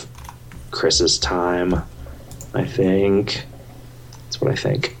of Chris's time, I think. That's what I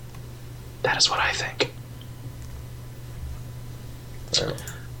think. That is what I think.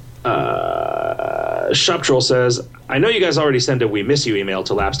 Shop Troll says, I know you guys already send a We Miss You email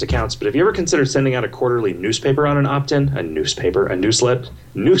to lapsed accounts, but have you ever considered sending out a quarterly newspaper on an opt-in? A newsletter on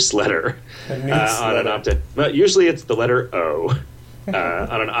an opt-in. Well, usually it's the letter O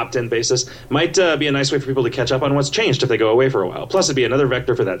on an opt-in basis. Might be a nice way for people to catch up on what's changed if they go away for a while. Plus, it'd be another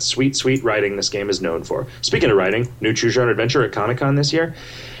vector for that sweet, sweet writing this game is known for. Speaking of writing, new Choose Your Own Adventure at Comic-Con this year.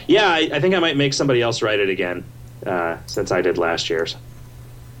 Yeah, I think I might make somebody else write it again, since I did last year's.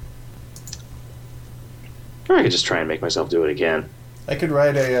 Or I could just try and make myself do it again. I could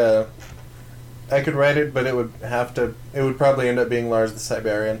write it, but it would probably end up being Lars the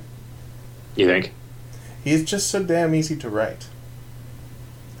Siberian. You think? He's just so damn easy to write.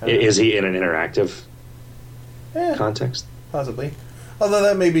 Is he in an interactive context? Possibly. Although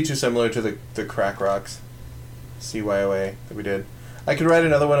that may be too similar to the Crack Rocks CYOA that we did. I could write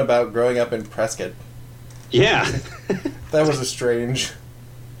another one about growing up in Prescott. Yeah. That was a strange...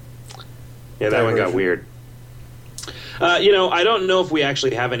 Yeah, that one got weird. I don't know if we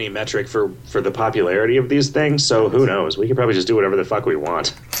actually have any metric for the popularity of these things, so who knows? We could probably just do whatever the fuck we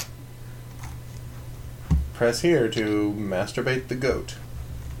want. Press here to masturbate the goat.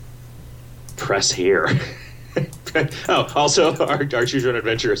 Press here. Oh, also, our Choose Your Own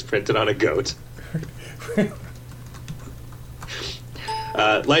Adventure is printed on a goat.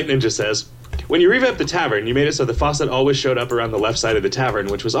 Light Ninja says, when you revamped the tavern, you made it so the faucet always showed up around the left side of the tavern,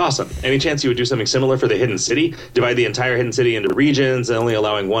 which was awesome. Any chance you would do something similar for the Hidden City? Divide the entire Hidden City into regions, only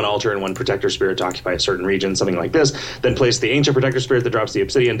allowing one altar and one protector spirit to occupy a certain region, something like this. Then place the ancient protector spirit that drops the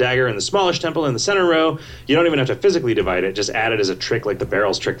obsidian dagger in the smallish temple in the center row. You don't even have to physically divide it, just add it as a trick like the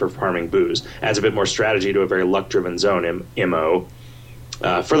barrels trick for farming booze. Adds a bit more strategy to a very luck-driven zone, MO.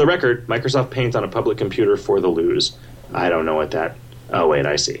 For the record, Microsoft Paint on a public computer for the lose. I don't know what that... Oh, wait,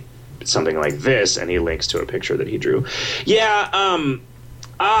 I see. Something like this, and he links to a picture that he drew. Yeah,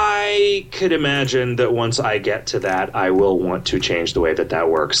 I could imagine that once I get to that, I will want to change the way that that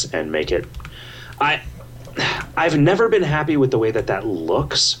works and make it... I've never been happy with the way that that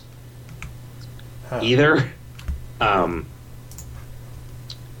looks, either. And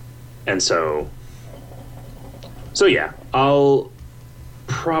so yeah, I'll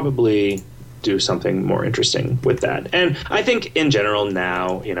probably do something more interesting with that. And I think in general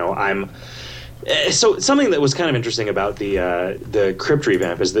now, so something that was kind of interesting about the crypt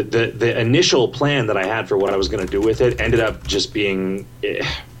revamp is that the initial plan that I had for what I was going to do with it ended up just being,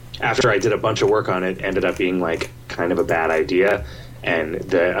 after I did a bunch of work on it, ended up being like kind of a bad idea. And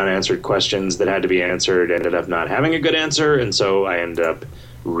the unanswered questions that had to be answered ended up not having a good answer. And so I ended up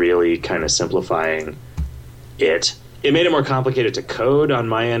really kind of simplifying it. It made it more complicated to code on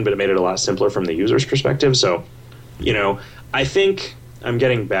my end, but it made it a lot simpler from the user's perspective. So, I think I'm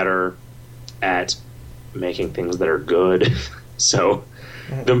getting better at making things that are good. So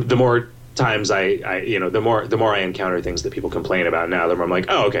the more times the more I encounter things that people complain about now, the more I'm like,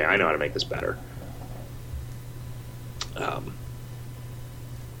 oh, okay, I know how to make this better.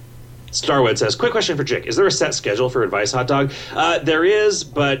 Starwood says, quick question for Jick. Is there a set schedule for Advice Hot Dog? There is,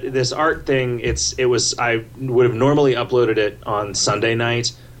 but this art thing, I would have normally uploaded it on Sunday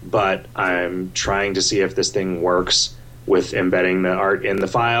night, but I'm trying to see if this thing works with embedding the art in the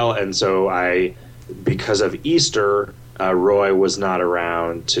file. And so because of Easter, Roy was not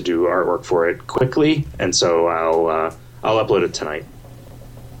around to do artwork for it quickly. And so I'll upload it tonight,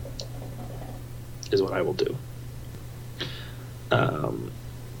 is what I will do.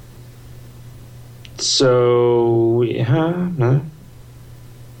 So, yeah,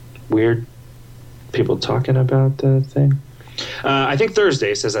 weird people talking about the thing. I think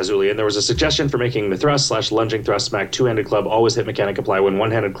Thursday, says Azulian, there was a suggestion for making the thrust/lunging thrust smack two-handed club always hit mechanic apply when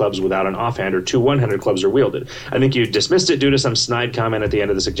one-handed clubs without an offhand or two one-handed clubs are wielded. I think you dismissed it due to some snide comment at the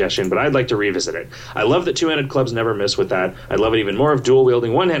end of the suggestion, but I'd like to revisit it. I love that two-handed clubs never miss with that. I'd love it even more if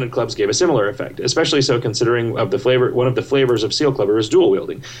dual-wielding one-handed clubs gave a similar effect, especially so considering one of the flavors of Seal Clubber is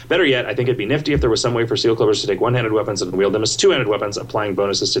dual-wielding. Better yet, I think it'd be nifty if there was some way for Seal Clubbers to take one-handed weapons and wield them as two-handed weapons, applying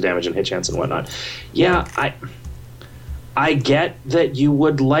bonuses to damage and hit chance and whatnot. Yeah, I get that you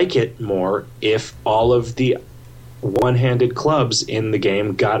would like it more if all of the one-handed clubs in the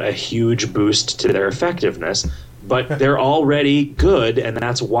game got a huge boost to their effectiveness, but they're already good, and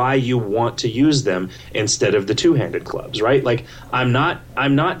that's why you want to use them instead of the two-handed clubs, right? Like, I'm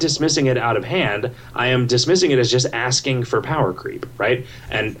not dismissing it out of hand. I am dismissing it as just asking for power creep, right?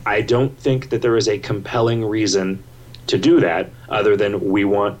 And I don't think that there is a compelling reason to do that other than we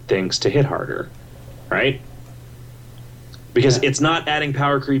want things to hit harder, right? Because it's not adding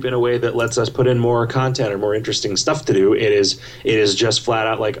power creep in a way that lets us put in more content or more interesting stuff to do. It is just flat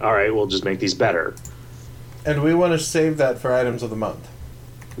out like, all right, we'll just make these better. And we want to save that for items of the month.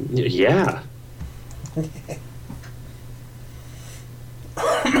 Yeah.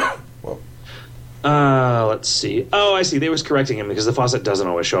 Let's see. Oh, I see. They was correcting him because the faucet doesn't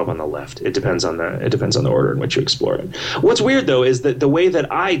always show up on the left. It depends on the order in which you explore it. What's weird though is that the way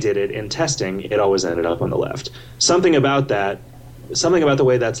that I did it in testing, it always ended up on the left. Something about the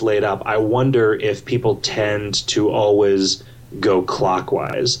way that's laid up. I wonder if people tend to always go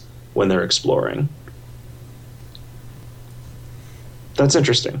clockwise when they're exploring. That's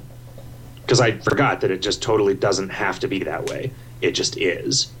interesting. Because I forgot that it just totally doesn't have to be that way. It just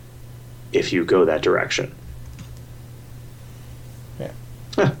is. If you go that direction. Yeah.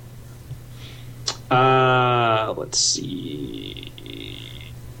 Let's see.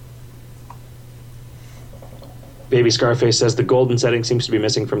 Baby Scarface says the golden setting seems to be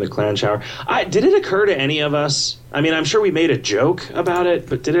missing from the clan shower. Did it occur to any of us? I mean, I'm sure we made a joke about it,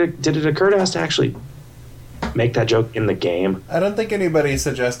 but did it occur to us to actually make that joke in the game? I don't think anybody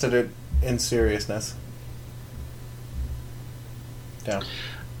suggested it in seriousness. Yeah.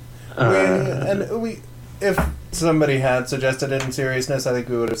 If somebody had suggested it in seriousness, I think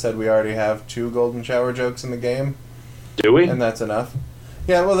we would have said we already have 2 golden shower jokes in the game. Do we? And that's enough.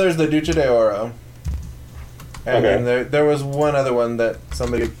 Yeah, well, there's the Duce de Oro. And then there was one other one that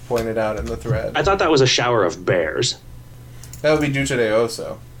somebody pointed out in the thread. I thought that was a shower of bears. That would be Duce de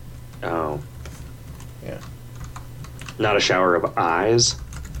Oso. Oh. Yeah. Not a shower of eyes?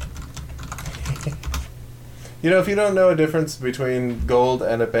 If you don't know a difference between gold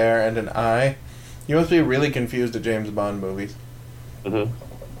and a bear and an eye, you must be really confused at James Bond movies. Mm-hmm.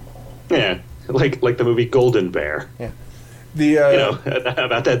 Yeah, like the movie Golden Bear. Yeah.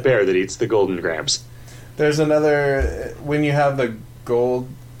 About that bear that eats the golden grapes. There's another... When you have the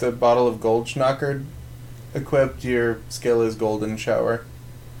bottle of Goldschnacker equipped, your skill is Golden Shower.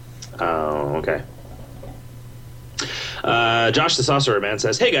 Oh, okay. Josh the Sorcerer Man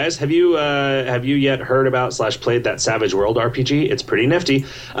says, "Hey guys, have you yet heard about / played that Savage World RPG? It's pretty nifty."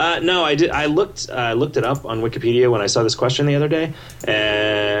 No, I did. I looked it up on Wikipedia when I saw this question the other day,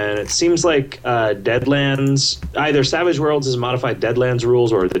 and it seems like Deadlands, either Savage Worlds is modified Deadlands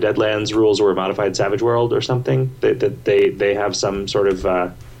rules, or the Deadlands rules were modified Savage World or something. They have some sort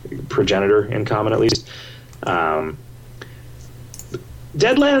of progenitor in common, at least.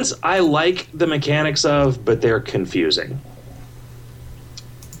 Deadlands, I like the mechanics of, but they're confusing.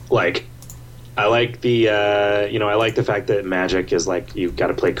 Like, I like the, I like the fact that magic is like, you've got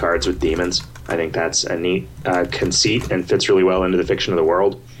to play cards with demons. I think that's a neat conceit and fits really well into the fiction of the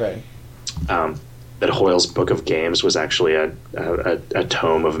world. Right. That Hoyle's Book of Games was actually a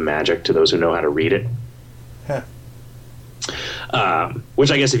tome of magic to those who know how to read it. Huh.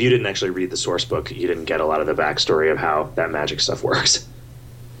 Which I guess if you didn't actually read the source book, you didn't get a lot of the backstory of how that magic stuff works.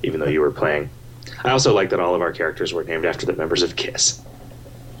 Even though you were playing. I also like that all of our characters were named after the members of KISS.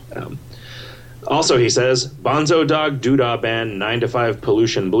 Also, he says, Bonzo Dog Doodah Band 9 to 5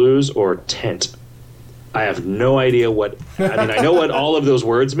 Pollution Blues or Tent. I have no idea what... I know what all of those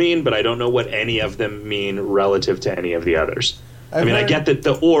words mean, but I don't know what any of them mean relative to any of the others. I get that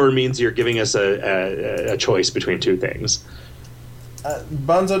the or means you're giving us a choice between two things.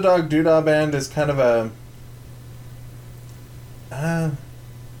 Bonzo Dog Doodah Band is kind of a...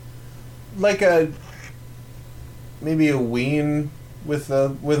 maybe a Ween with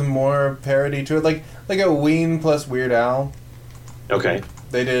more parody to it, like a Ween plus Weird Al. Okay.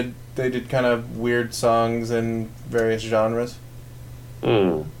 They did kind of weird songs in various genres.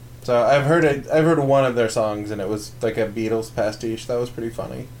 Mm. So I've heard one of their songs, and it was like a Beatles pastiche. That was pretty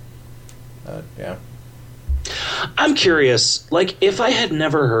funny. Yeah. I'm curious, if I had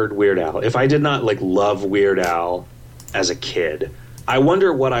never heard Weird Al, if I did not love Weird Al as a kid, I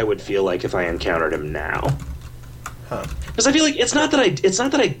wonder what I would feel like if I encountered him now. Huh. Because I feel like it's not that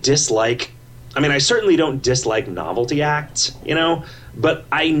I dislike. I mean, I certainly don't dislike novelty acts, but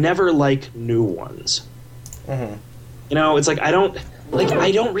I never like new ones. Mm-hmm. It's like I don't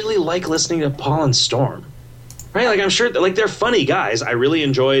really like listening to Paul and Storm, right? Like I'm sure they're funny guys. I really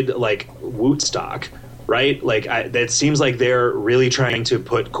enjoyed Wootstock. Right? It seems like they're really trying to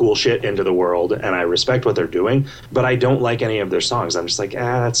put cool shit into the world, and I respect what they're doing, but I don't like any of their songs. I'm just like,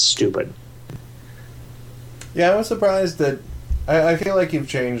 that's stupid. Yeah, I was surprised that... I feel like you've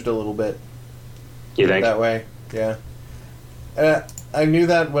changed a little bit. You think? That way, yeah. I knew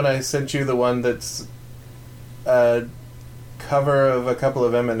that when I sent you the one that's a cover of a couple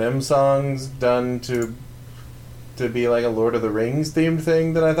of Eminem songs done to be like a Lord of the Rings themed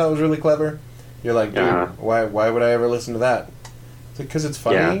thing that I thought was really clever. You're like, dude, why would I ever listen to that? It's because it's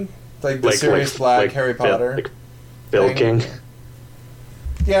funny. Yeah. Like the Sirius Black Harry Potter. Like Phil King.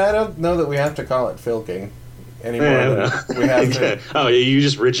 Yeah, I don't know that we have to call it Phil King anymore. We have to. Oh, you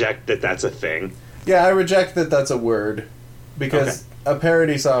just reject that that's a thing. Yeah, I reject that that's a word because a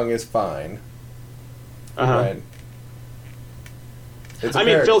parody song is fine. Right. I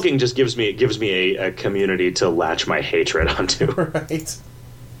mean, Phil King just gives me a community to latch my hatred onto. Right.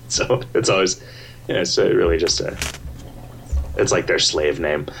 So it's always, it's really just it's like their slave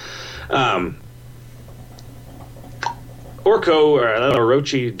name.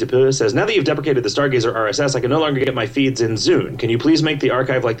 Orochi Depu says, now that you've deprecated the Stargazer RSS, I can no longer get my feeds in Zune. Can you please make the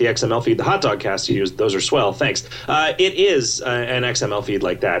archive like the XML feed the Hot Dog Cast used? Those are swell. Thanks. It is an XML feed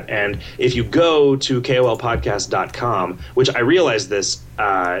like that. And if you go to KoLPodcast.com, which I realize this...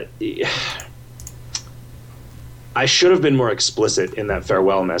 I should have been more explicit in that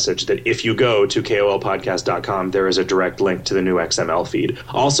farewell message that if you go to KoLPodcast.com, there is a direct link to the new XML feed.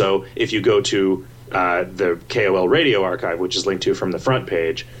 Also, if you go to the KOL radio archive, which is linked to from the front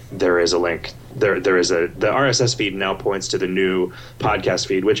page, there is a link. The RSS feed now points to the new podcast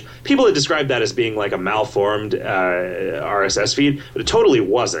feed, which people had described that as being like a malformed RSS feed, but it totally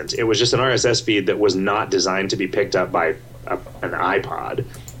wasn't. It was just an RSS feed that was not designed to be picked up by an iPod,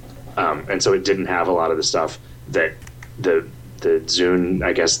 and so it didn't have a lot of the stuff that the Zune,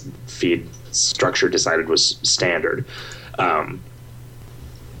 I guess, feed structure decided was standard.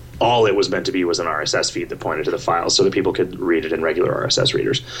 All it was meant to be was an RSS feed that pointed to the file so that people could read it in regular RSS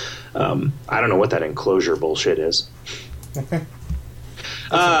readers. I don't know what that enclosure bullshit is.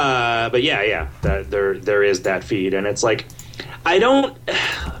 But yeah, there is that feed, and it's like, I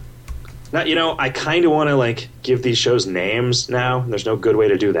kind of want to like give these shows names now. There's no good way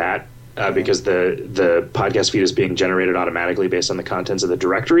to do that because the podcast feed is being generated automatically based on the contents of the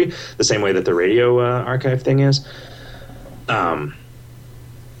directory, the same way that the radio archive thing is. And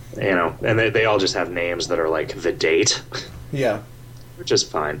they all just have names that are like the date. Yeah. Which is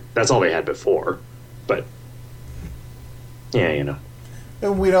fine. That's all they had before. But yeah,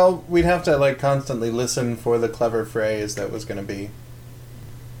 We'd have to like constantly listen for the clever phrase that was going to be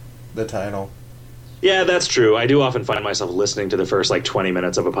the title. Yeah, that's true. I do often find myself listening to the first like 20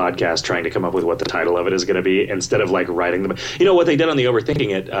 minutes of a podcast trying to come up with what the title of it is going to be instead of like writing them. What they did on the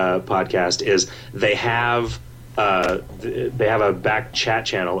Overthinking It podcast is they have a back chat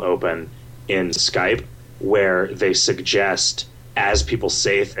channel open in Skype where they suggest, as people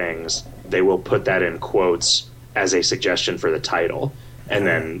say things, they will put that in quotes as a suggestion for the title. And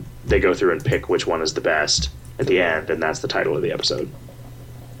then they go through and pick which one is the best at the end, and that's the title of the episode.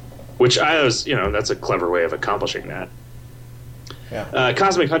 Which that's a clever way of accomplishing that. Yeah.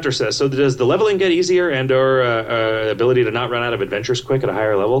 Cosmic Hunter says, so does the leveling get easier and or ability to not run out of adventures quick at a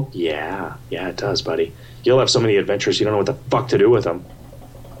higher level? Yeah, it does, buddy. You'll have so many adventures you don't know what the fuck to do with them.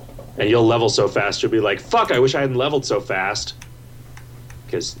 And you'll level so fast, you'll be like, fuck, I wish I hadn't leveled so fast.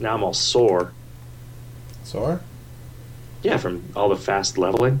 Because now I'm all sore. Sore? Yeah, from all the fast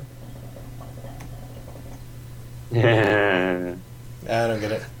leveling. I don't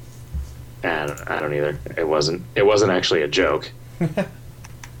get it. I don't either. It wasn't actually a joke.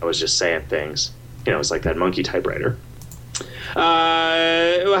 I was just saying things. It's like that monkey typewriter.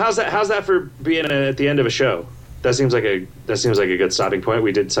 How's that for being at the end of a show? That seems like a good stopping point.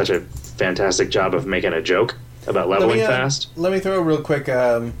 We did such a fantastic job of making a joke about leveling fast. Let me throw real quick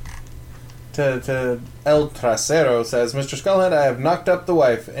to El Trasero says, Mr. Skullhead, I have knocked up the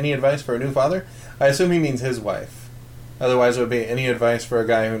wife. Any advice for a new father? I assume he means his wife. Otherwise, it would be any advice for a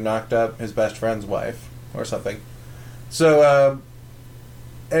guy who knocked up his best friend's wife or something. So,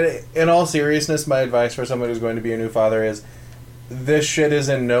 in all seriousness, my advice for someone who's going to be a new father is this shit is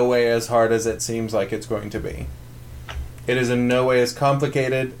in no way as hard as it seems like it's going to be. It is in no way as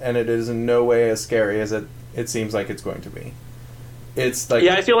complicated, and it is in no way as scary as it seems like it's going to be. It's like,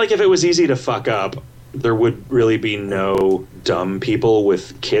 I feel like if it was easy to fuck up, there would really be no dumb people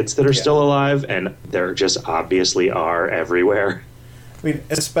with kids that are still alive, and there just obviously are everywhere. I mean,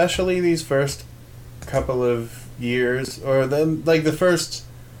 especially these first couple of years, or the first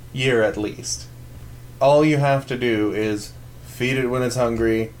year at least. All you have to do is feed it when it's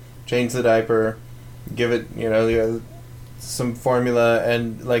hungry, change the diaper, give it, some formula,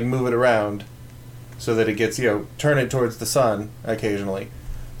 and move it around so that it gets, turn it towards the sun occasionally.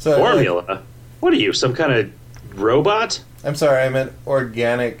 So formula? What are you, some kind of robot? I'm sorry, I meant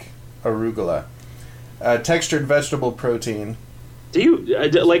organic arugula. Textured vegetable protein. Do you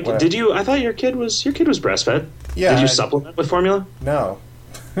did you? I thought your kid was breastfed. Yeah. Did you supplement with formula? No,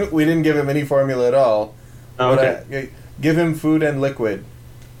 we didn't give him any formula at all. Oh, okay. Give him food and liquid.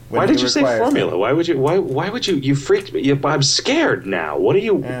 Why did you say formula? Why would you? Why would you? You freaked me. I'm scared now. What are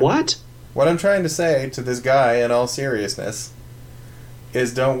you? What? What I'm trying to say to this guy, in all seriousness,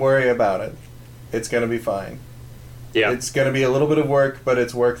 is don't worry about it. It's going to be fine. Yeah. It's going to be a little bit of work, but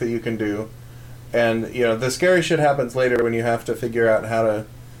it's work that you can do. And, the scary shit happens later when you have to figure out how to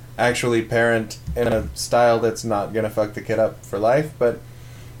actually parent in a style that's not going to fuck the kid up for life. But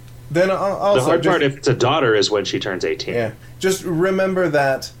then also... The hard part, if it's a daughter, is when she turns 18. Yeah. Just remember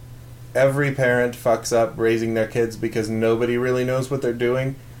that every parent fucks up raising their kids because nobody really knows what they're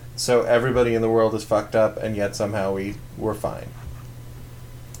doing. So everybody in the world is fucked up, and yet somehow we're fine.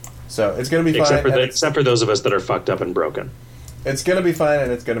 So it's going to be fine. Except for those of us that are fucked up and broken. It's going to be fine,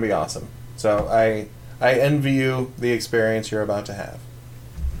 and it's going to be awesome. So I envy you the experience you're about to have.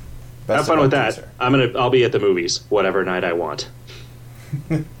 Have fun with that. I'll be at the movies, whatever night I want.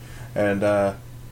 And